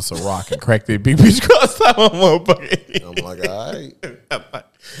big bottle of Ciroc and crack that big bitch across the motherfucker. I'm like, all right,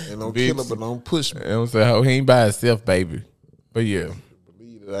 ain't no Bitch. killer, but don't push me. And I'm saying, oh, he ain't by himself, baby. But yeah,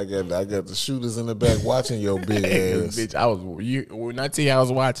 I got the shooters in the back watching your big ass. bitch. When I tell you I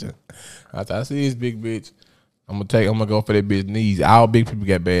was watching, I thought I see this big bitch. I'm gonna go for that bitch knees. All big people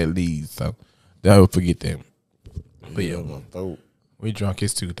got bad knees, so don't forget them. But yeah, we drunk.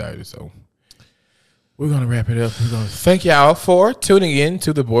 It's 2:30, so. We're going to wrap it up. We're going to thank y'all for tuning in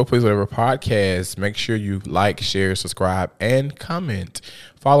to the Boy Please Whatever podcast. Make sure you like, share, subscribe, and comment.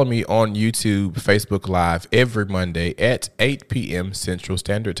 Follow me on YouTube, Facebook Live every Monday at 8 p.m. Central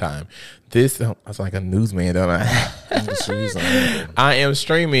Standard Time. I was like a newsman, don't I? I am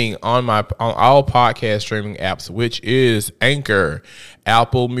streaming on all podcast streaming apps, which is Anchor,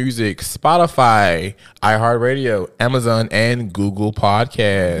 Apple Music, Spotify, iHeartRadio, Amazon, and Google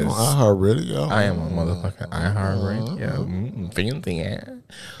Podcasts. iHeartRadio. I am on motherfucking iHeartRadio. Fancy.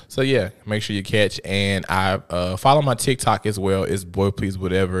 So yeah, make sure you catch and follow my TikTok as well. It's Boy Please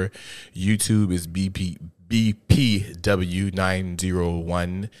Whatever. YouTube is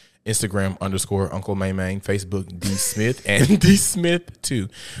BPW901. Instagram _ Uncle May Main, Facebook D Smith and D Smith 2.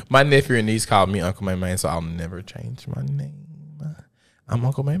 My nephew and niece called me Uncle May Main, so I'll never change my name. I'm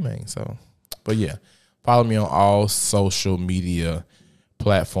Uncle May Main. So, but yeah, follow me on all social media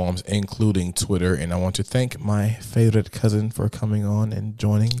platforms, including Twitter. And I want to thank my favorite cousin for coming on and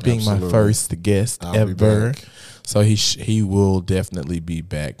joining, being my first guest ever. So he will definitely be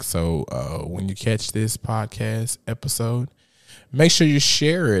back. So when you catch this podcast episode, make sure you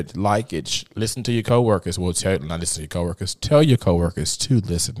share it, like it, listen to your coworkers. Well, not listen to your coworkers. Tell your coworkers to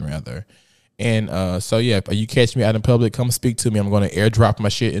listen, rather. And so, yeah, if you catch me out in public, come speak to me. I'm going to airdrop my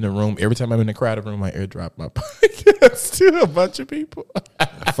shit in the room. Every time I'm in the crowded room, I airdrop my podcast to a bunch of people.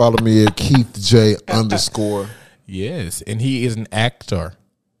 Follow me at Keath J_. Yes, and he is an actor.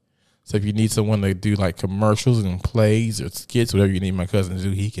 So if you need someone to do like commercials and plays or skits, whatever you need my cousin to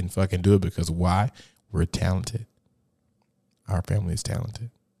do, he can fucking do it because why? We're talented. Our family is talented.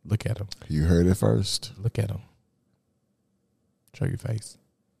 Look at him. You heard it first. Look at him. Show your face.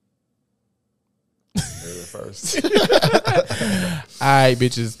 Heard it first. All right,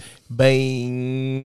 bitches. Bang.